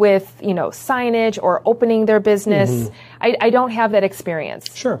with, signage or opening their business. I don't have that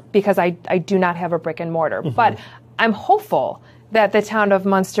experience. Sure. Because I do not have a brick and mortar. But I'm hopeful that the town of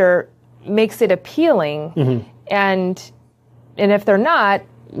Munster makes it appealing, and if they're not,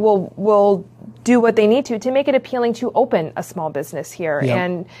 we'll do what they need to make it appealing to open a small business here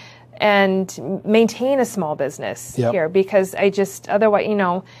and maintain a small business here, because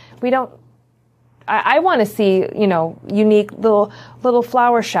otherwise, we don't. I want to see, unique little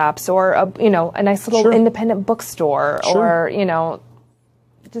flower shops, or a nice little independent bookstore, or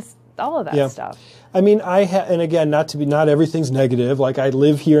just all of that stuff. I mean, and again, not everything's negative. Like, I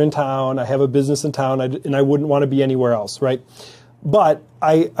live here in town, I have a business in town, and I wouldn't want to be anywhere else, right? But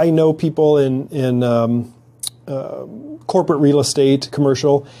I know people in corporate real estate,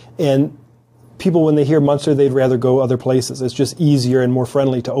 commercial, and people, when they hear Munster, they'd rather go other places. It's just easier and more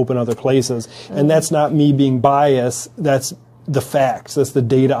friendly to open other places. And that's not me being biased. That's the facts. That's the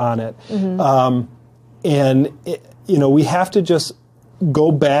data on it. We have to just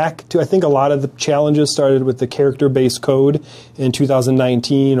go back to, I think a lot of the challenges started with the character-based code in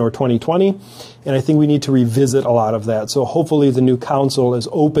 2019 or 2020. And I think we need to revisit a lot of that. So hopefully the new council is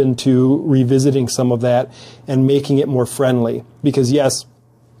open to revisiting some of that and making it more friendly. Because yes,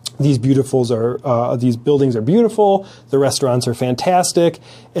 these buildings are beautiful, the restaurants are fantastic,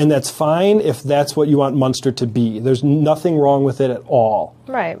 and that's fine if that's what you want Munster to be. There's nothing wrong with it at all.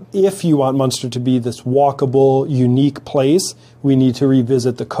 Right. If you want Munster to be this walkable, unique place, we need to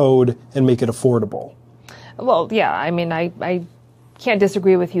revisit the code and make it affordable. Well, yeah, I mean, I can't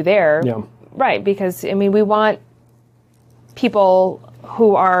disagree with you there. Yeah. Right, because, I mean, we want people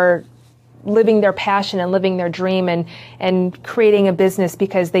who are living their passion and living their dream and creating a business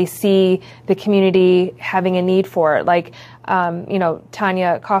because they see the community having a need for it. Like,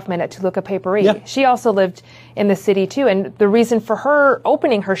 Tanya Kaufman at Toluca Paperie. Yeah. She also lived in the city too. And the reason for her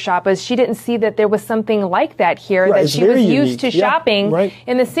opening her shop is she didn't see that there was something like that here, that she was used to shopping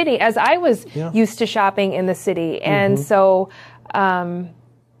in the city, as I was used to shopping in the city. And so,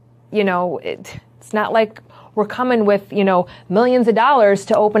 it's not like we're coming with, millions of dollars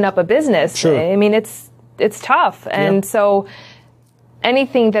to open up a business. Sure. I mean, it's tough. And so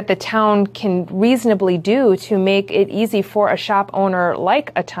anything that the town can reasonably do to make it easy for a shop owner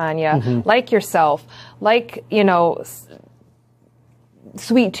like a Tanya, like yourself, like,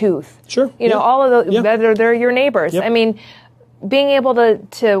 Sweet Tooth. Sure. All of those, whether they're your neighbors. Yep. I mean, being able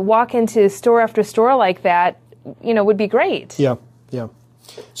to walk into store after store like that, would be great. Yeah.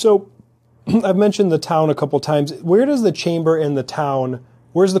 So I've mentioned the town a couple times. Where does the chamber and the town,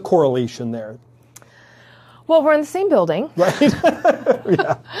 where's the correlation there? Well, we're in the same building. Right.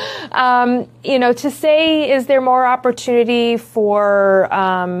 To say, is there more opportunity for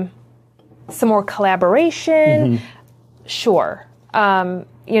some more collaboration? Sure. But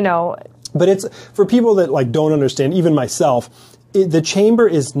it's, for people that don't understand, even myself, the chamber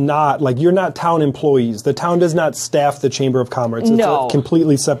is not, you're not town employees. The town does not staff the Chamber of Commerce. It's a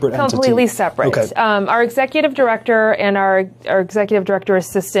completely separate entity. Completely separate. Okay. Our executive director and our executive director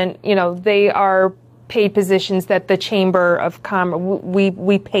assistant, they are paid positions that the Chamber of Commerce,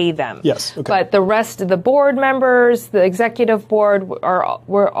 we pay them. Yes. Okay. But the rest of the board members, the executive board,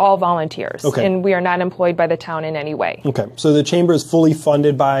 we're all volunteers. Okay. And we are not employed by the town in any way. Okay. So the chamber is fully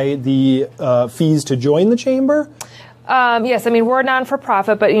funded by the fees to join the chamber? Yes, I mean, we're a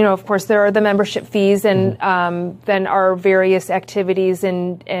non-for-profit, but, of course, there are the membership fees and then our various activities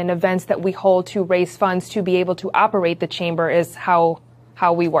and events that we hold to raise funds to be able to operate the chamber is how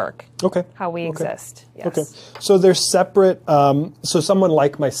we work. Okay. How we exist. Yes. Okay. So they're separate. So someone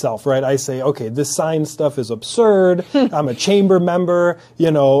like myself, right, I say, okay, this sign stuff is absurd. I'm a chamber member,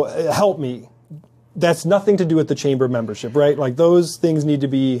 help me. That's nothing to do with the chamber membership, right? Those things need to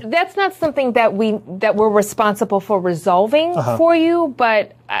be... That's not something that we're responsible for resolving for you,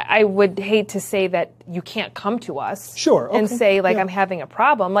 but I would hate to say that you can't come to us. Sure. Okay. And say, I'm having a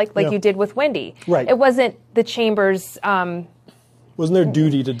problem, like you did with Wendy. Right. It wasn't the chamber's Wasn't their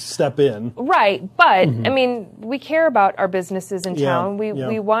duty to step in. Right, but, I mean, we care about our businesses in town.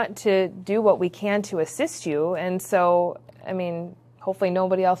 We want to do what we can to assist you, and so, I mean, hopefully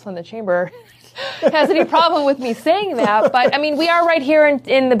nobody else in the chamber has any problem with me saying that, but, I mean, we are right here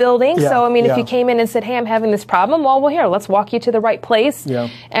in the building, so, I mean, if you came in and said, hey, I'm having this problem, well, here, let's walk you to the right place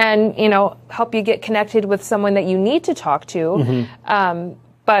and, you know, help you get connected with someone that you need to talk to.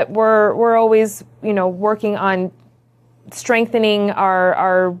 But we're always, you know, working on strengthening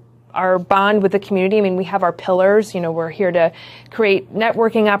our bond with the community. I mean, we have our pillars. You know, we're here to create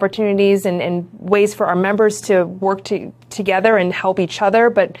networking opportunities and ways for our members to work together and help each other.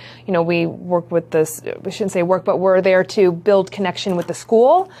 But, you know, we work with this, we shouldn't say work, but we're there to build connection with the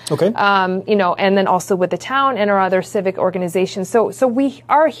school. Okay. You know, and then also with the town and our other civic organizations. So we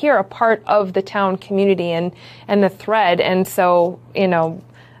are here a part of the town community and the thread. And so, you know,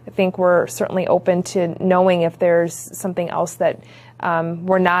 I think we're certainly open to knowing if there's something else that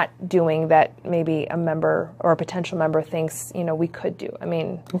we're not doing that maybe a member or a potential member thinks, you know, we could do. I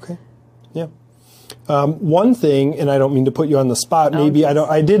mean. Okay. Yeah. One thing, and I don't mean to put you on the spot, maybe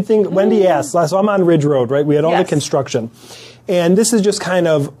I did think, Wendy asked, so I'm on Ridge Road, right? We had all the construction. And this is just kind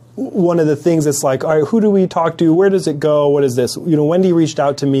of one of the things that's like, all right, who do we talk to? Where does it go? What is this? You know, Wendy reached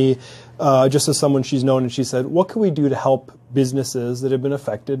out to me just as someone she's known, and she said, what can we do to help businesses that have been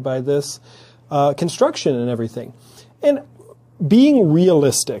affected by this construction and everything? And being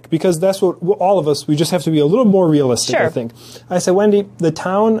realistic, because that's what all of us, we just have to be a little more realistic, I think. I said, Wendy, the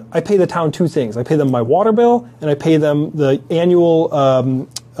town, I pay the town two things. I pay them my water bill, and I pay them the annual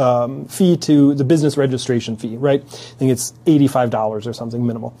fee to the business registration fee, right? I think it's $85 or something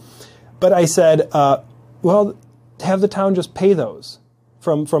minimal. But I said, well, have the town just pay those.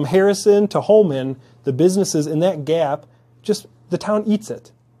 From Harrison to Holman, the businesses in that gap, just the town eats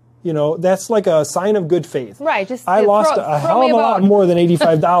it. You know, that's like a sign of good faith. Right. Just I lost a hell of a lot more than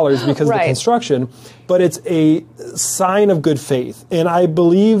 $85 because of the construction, but it's a sign of good faith. And I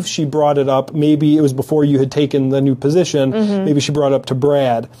believe she brought it up, maybe it was before you had taken the new position, maybe she brought it up to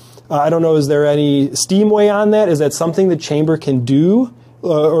Brad. I don't know, is there any steamway on that? Is that something the chamber can do?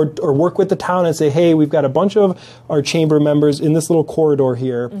 Or work with the town and say, hey, we've got a bunch of our chamber members in this little corridor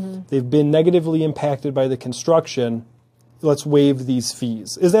here. They've been negatively impacted by the construction. Let's waive these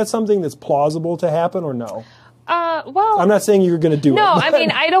fees. Is that something that's plausible to happen or no? Well, I'm not saying you're going to do it. No, I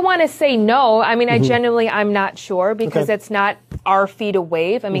mean, I don't want to say no. I mean, I genuinely, I'm not sure because it's not our fee to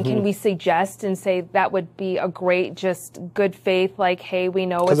waive. I mean, can we suggest and say that would be a great, just good faith, like, hey, we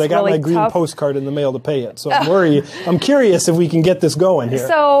know it's really tough. Because I got my green postcard in the mail to pay it. So I'm curious if we can get this going here.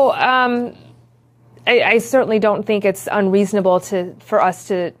 So I certainly don't think it's unreasonable for us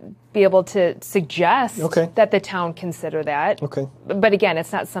to be able to suggest that the town consider that. But again,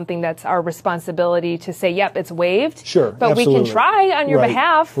 it's not something that's our responsibility to say, yep, it's waived. Sure, but we can try on your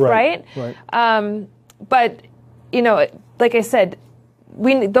behalf, right? But, you know, like I said,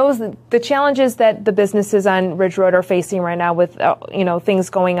 the challenges that the businesses on Ridge Road are facing right now with, you know, things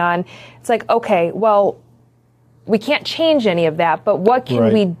going on, it's like, okay, well, we can't change any of that, but what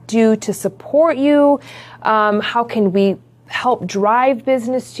can we do to support you? How can we help drive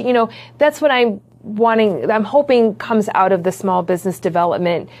business to, you know, that's what I'm hoping comes out of the Small Business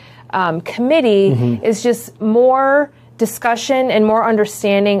Development Committee is just more discussion and more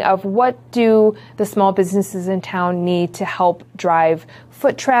understanding of what do the small businesses in town need to help drive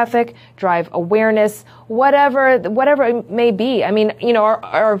foot traffic, drive awareness, whatever it may be. I mean, you know,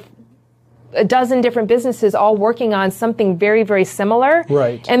 our a dozen different businesses all working on something very, very similar.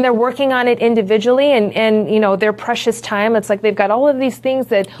 And they're working on it individually and you know, their precious time. It's like they've got all of these things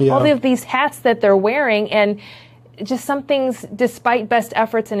that, all of these hats that they're wearing, and just some things, despite best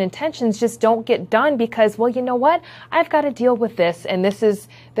efforts and intentions, just don't get done because, well, you know what? I've got to deal with this, and this is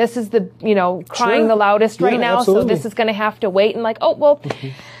the, you know, crying the loudest right now, so this is going to have to wait. And like, oh, well,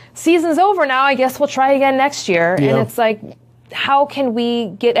 season's over now. I guess we'll try again next year. And it's like, how can we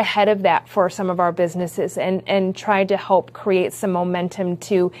get ahead of that for some of our businesses and try to help create some momentum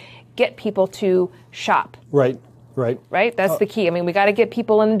to get people to shop? Right. That's the key. I mean, we got to get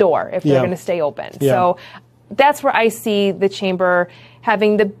people in the door if they're going to stay open. So that's where I see the chamber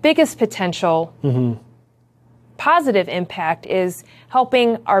having the biggest potential positive impact is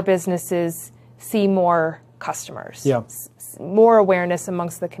helping our businesses see more customers, more awareness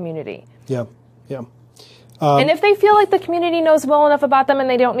amongst the community. And if they feel like the community knows well enough about them and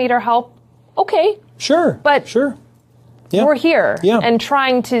they don't need our help, okay. But we're here and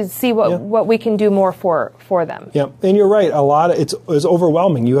trying to see what we can do more for them. And you're right. A lot of it's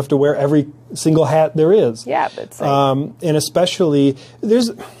overwhelming. You have to wear every single hat there is. It's like, and especially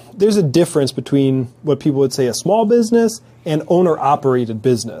there's a difference between what people would say a small business and owner-operated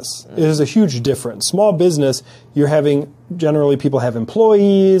business. There's a huge difference. Small business, generally people have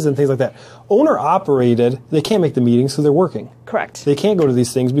employees and things like that. Owner-operated, they can't make the meetings because they're working. Correct. They can't go to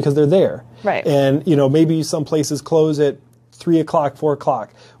these things because they're there. Right. And, maybe some places close at 3 o'clock, 4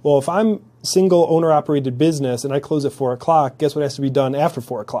 o'clock. Well, if I'm single owner-operated business and I close at 4 o'clock, guess what has to be done after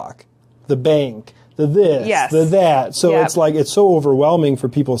 4 o'clock? The bank, the this, yes. the that. So yep. it's so overwhelming for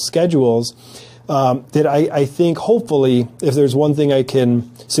people's schedules that I think hopefully if there's one thing I can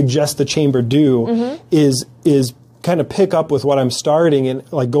suggest the chamber do is kind of pick up with what I'm starting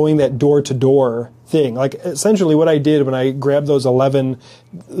and like going that door-to-door thing. Like essentially what I did when I grabbed those 11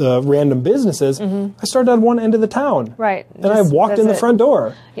 random businesses, I started on one end of the town. Right. And I walked in the front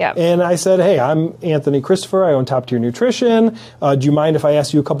door. Yep. And I said, hey, I'm Anthony Christopher. I own Top Tier Nutrition. Do you mind if I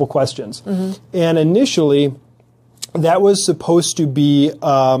ask you a couple questions? And initially, that was supposed to be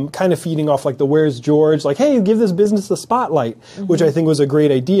kind of feeding off like the Where's George, like, hey, give this business a spotlight, which I think was a great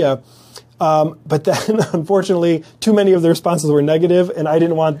idea. But then, unfortunately, too many of the responses were negative, and I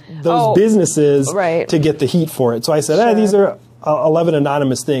didn't want those businesses to get the heat for it. So I said, these are 11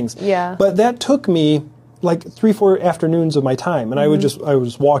 anonymous things. Yeah. But that took me like 3-4 afternoons of my time, and I just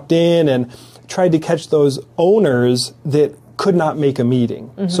walked in and tried to catch those owners that could not make a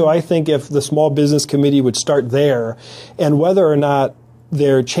meeting. So I think if the small business committee would start there, and whether or not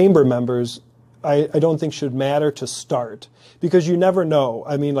they're chamber members, I don't think should matter to start. Because you never know.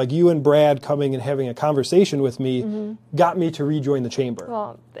 I mean, like you and Brad coming and having a conversation with me got me to rejoin the chamber.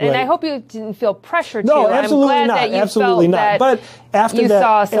 Well, and I hope you didn't feel pressure to. No, absolutely I'm glad not. That you absolutely felt not. That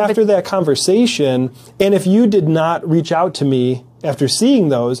but after that conversation, and if you did not reach out to me after seeing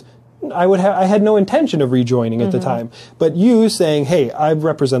those, I had no intention of rejoining at the time. But you saying, hey, I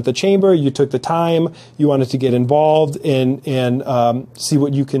represent the chamber, you took the time, you wanted to get involved and see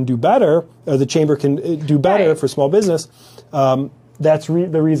what you can do better, or the chamber can do better for small business, that's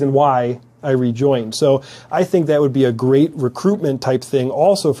the reason why I rejoined. So I think that would be a great recruitment type thing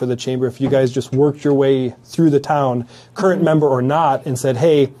also for the chamber if you guys just worked your way through the town, current member or not, and said,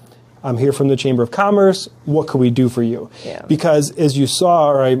 hey, I'm here from the Chamber of Commerce. What can we do for you? Yeah. Because as you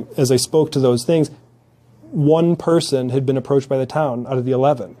saw, as I spoke to those things, one person had been approached by the town out of the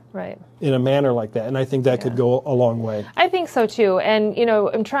 11. Right. In a manner like that. And I think that could go a long way. I think so too. And,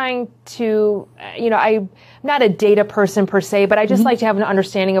 I'm trying to, I'm not a data person per se, but I just like to have an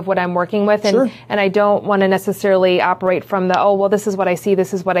understanding of what I'm working with. And, and I don't want to necessarily operate from this is what I see,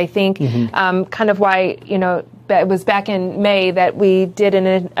 this is what I think. Kind of why, it was back in May that we did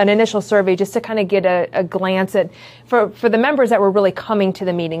an initial survey just to kind of get a glance at, for the members that were really coming to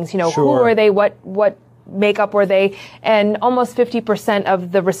the meetings, who are they, what makeup were they, and almost 50%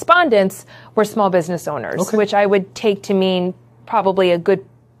 of the respondents were small business owners, which I would take to mean probably a good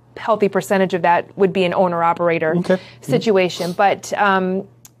healthy percentage of that would be an owner-operator situation. But kind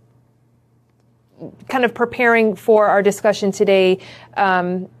of preparing for our discussion today,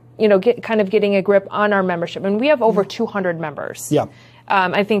 getting a grip on our membership. And we have over 200 members. Yeah.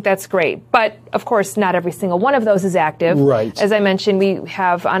 I think that's great. But, of course, not every single one of those is active. Right. As I mentioned, we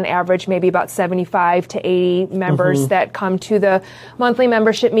have, on average, maybe about 75 to 80 members that come to the monthly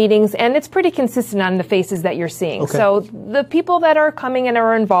membership meetings, and it's pretty consistent on the faces that you're seeing. So the people that are coming and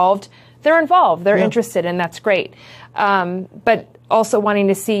are involved, they're interested, and that's great. But also wanting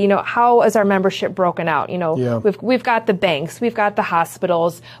to see, how is our membership broken out? We've got the banks, we've got the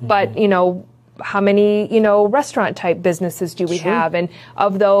hospitals, but, how many, restaurant type businesses do we have? And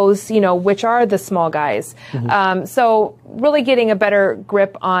of those, which are the small guys? So really getting a better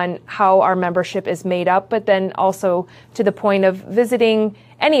grip on how our membership is made up, but then also to the point of visiting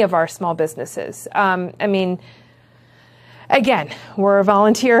any of our small businesses. Again, we're a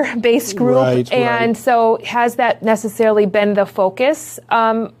volunteer-based group, and so has that necessarily been the focus?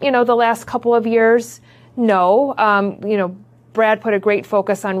 The last couple of years, no. Brad put a great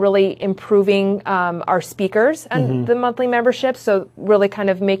focus on really improving our speakers and the monthly membership, so really kind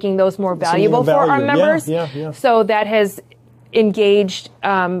of making those more valuable for our members. So that has engaged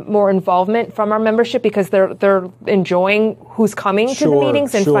more involvement from our membership because they're enjoying who's coming to the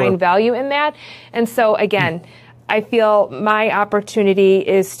meetings and find value in that. And so again, I feel my opportunity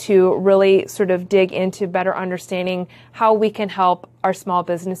is to really sort of dig into better understanding how we can help our small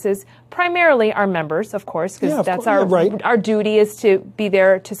businesses, primarily our members, of course, because that's our duty is to be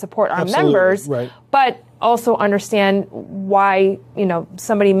there to support our members, but also understand why,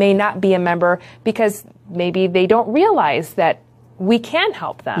 somebody may not be a member because maybe they don't realize that we can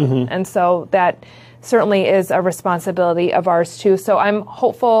help them. And so certainly is a responsibility of ours too. So I'm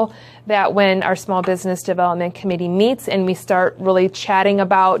hopeful that when our Small Business Development Committee meets and we start really chatting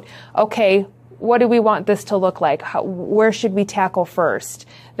about, okay, what do we want this to look like? Where should we tackle first?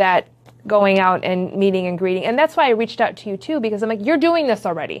 That going out and meeting and greeting. And that's why I reached out to you too, because I'm like, you're doing this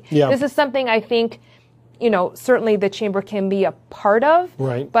already. Yeah. This is something I think, certainly the chamber can be a part of,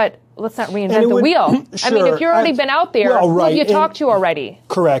 right. But let's not reinvent the wheel. Sure. I mean, if you've already been out there, well, right. who have you talked to already?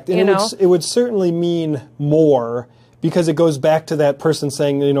 Correct. And it would certainly mean more, because it goes back to that person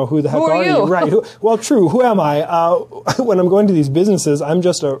saying, who the heck are you? Right. Well, true. Who am I? When I'm going to these businesses, I'm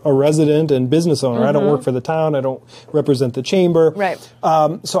just a resident and business owner. I don't work for the town. I don't represent the chamber. Right.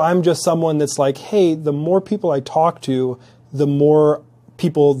 So I'm just someone that's like, hey, the more people I talk to, the more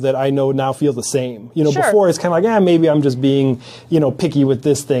people that I know now feel the same. Sure. Before it's kind of like, maybe I'm just being, picky with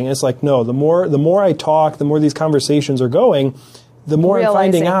this thing. It's like, no, the more I talk, the more these conversations are going, the more I'm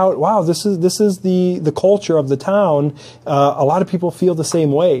finding out, wow, this is the culture of the town. A lot of people feel the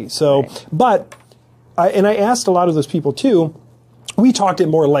same way. So, right. But I asked a lot of those people too. We talked at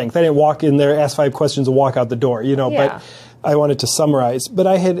more length. I didn't walk in there, ask 5 questions, and walk out the door. But I wanted to summarize. But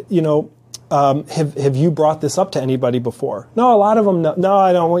I had, have you brought this up to anybody before? No, a lot of them. No,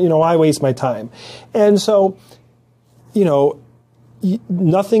 I don't. I waste my time, and so,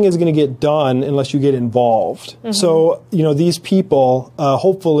 nothing is going to get done unless you get involved. Mm-hmm. So, these people,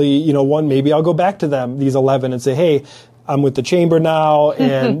 hopefully, maybe I'll go back to them, these 11, and say, hey, I'm with the chamber now,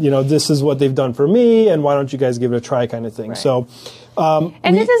 and, this is what they've done for me, and why don't you guys give it a try kind of thing. Right. So,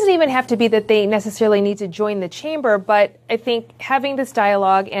 and it doesn't even have to be that they necessarily need to join the chamber, but I think having this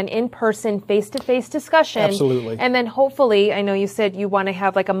dialogue and in-person, face-to-face discussion. Absolutely. And then hopefully, I know you said you want to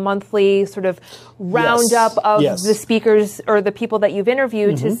have like a monthly sort of roundup of the speakers or the people that you've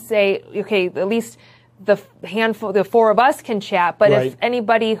interviewed to say, okay, at least the 4 of us can chat, but if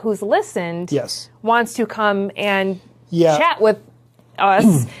anybody who's listened wants to come and chat with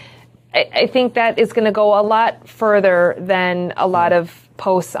us, I think that is going to go a lot further than a lot of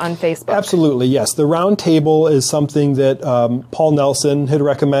posts on Facebook. Absolutely, yes. The round table is something that Paul Nelson had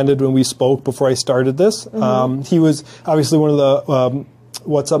recommended when we spoke before I started this. He was obviously one of the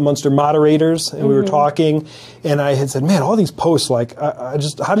What's Up Munster moderators, and we were talking, and I had said, man, all these posts, like, I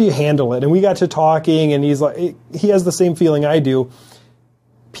just, how do you handle it? And we got to talking, and he's like, he has the same feeling I do.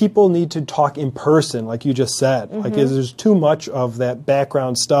 People need to talk in person, like you just said. Like, there's too much of that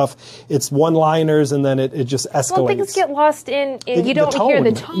background stuff. It's one-liners, and then it just escalates. Well, things get lost in you don't hear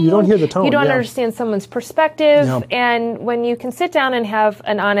the tone. You don't hear the tone. You don't understand someone's perspective. Yeah. And when you can sit down and have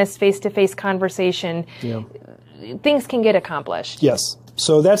an honest face-to-face conversation, things can get accomplished. Yes.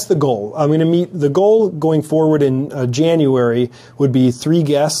 So that's the goal. I'm going to meet. The goal going forward in January would be 3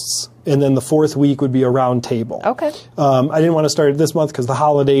 guests, and then the 4th week would be a round table. Okay. I didn't want to start it this month because the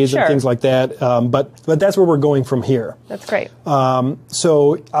holidays and things like that. But that's where we're going from here. That's great.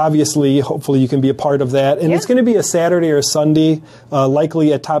 So obviously, hopefully, you can be a part of that, and it's going to be a Saturday or a Sunday.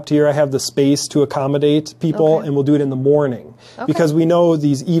 Likely at Top Tier, I have the space to accommodate people, and we'll do it in the morning because we know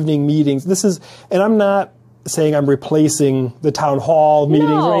these evening meetings. And I'm not saying I'm replacing the town hall meetings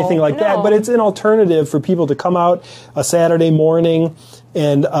or anything like that, but it's an alternative for people to come out a Saturday morning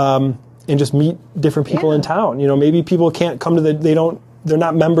and just meet different people in town. Maybe people can't come to they're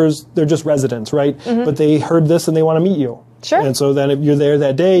not members, they're just residents, right? But they heard this and they want to meet you. Sure. And so then if you're there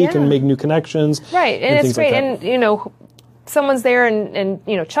that day, you can make new connections. Right, and it's great. Like and, someone's there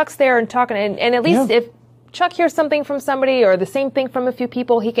and Chuck's there and talking, and at least if Chuck hears something from somebody or the same thing from a few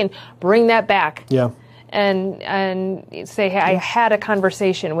people, he can bring that back. Yeah. And say, hey, I had a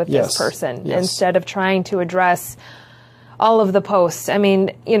conversation with this person instead of trying to address all of the posts. I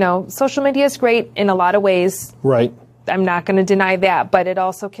mean, social media is great in a lot of ways. Right. I'm not going to deny that, but it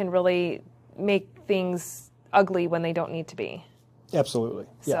also can really make things ugly when they don't need to be. Absolutely.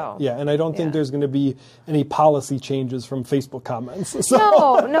 Yeah. So, and I don't think there's going to be any policy changes from Facebook comments.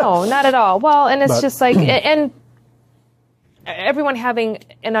 So. No, not at all. Well, and it's just like, and everyone having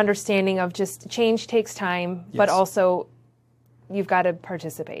an understanding of just change takes time, but also you've got to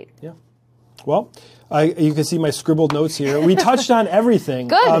participate. Yeah. Well, you can see my scribbled notes here. We touched on everything.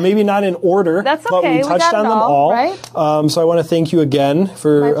 Good. Maybe not in order, That's but okay. we touched on them all. Right? So I want to thank you again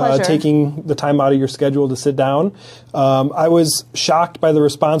for My pleasure. taking the time out of your schedule to sit down. I was shocked by the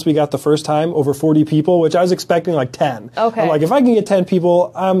response we got the first time, over 40 people, which I was expecting like 10. Okay. I'm like, if I can get 10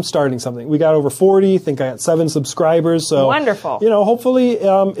 people, I'm starting something. We got over 40. I think I got 7 subscribers. So wonderful. Hopefully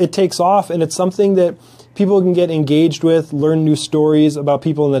it takes off, and it's something that people can get engaged with, learn new stories about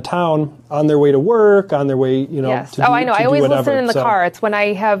people in the town on their way to work, on their way, Yes. to do, I know. I always listen in the car. It's when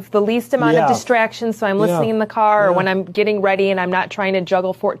I have the least amount of distractions, so I'm listening in the car, or when I'm getting ready and I'm not trying to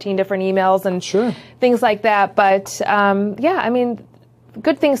juggle 14 different emails and things like that. But,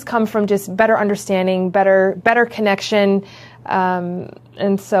 good things come from just better understanding, better connection.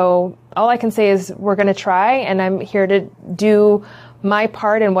 And so all I can say is we're going to try, and I'm here to do my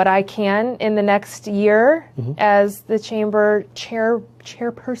part and what I can in the next year as the chamber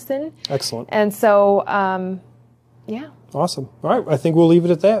chairperson. Excellent. And so, Awesome. All right. I think we'll leave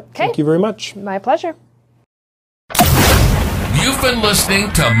it at that. Okay. Thank you very much. My pleasure. You've been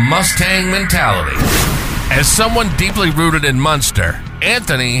listening to Mustang Mentality. As someone deeply rooted in Munster,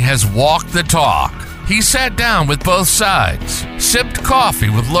 Anthony has walked the talk. He sat down with both sides, sipped coffee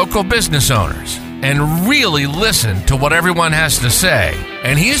with local business owners, and really listened to what everyone has to say.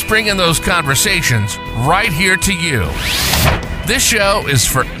 And he's bringing those conversations right here to you. This show is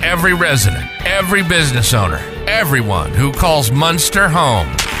for every resident, every business owner, everyone who calls Munster home.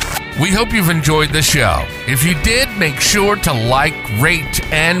 We hope you've enjoyed the show. If you did, make sure to like, rate,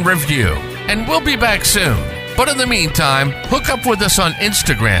 and review. And we'll be back soon. But in the meantime, hook up with us on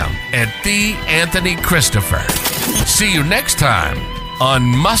Instagram at @TheAnthonyChristopher. See you next time on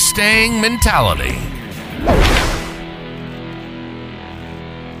Mustang Mentality.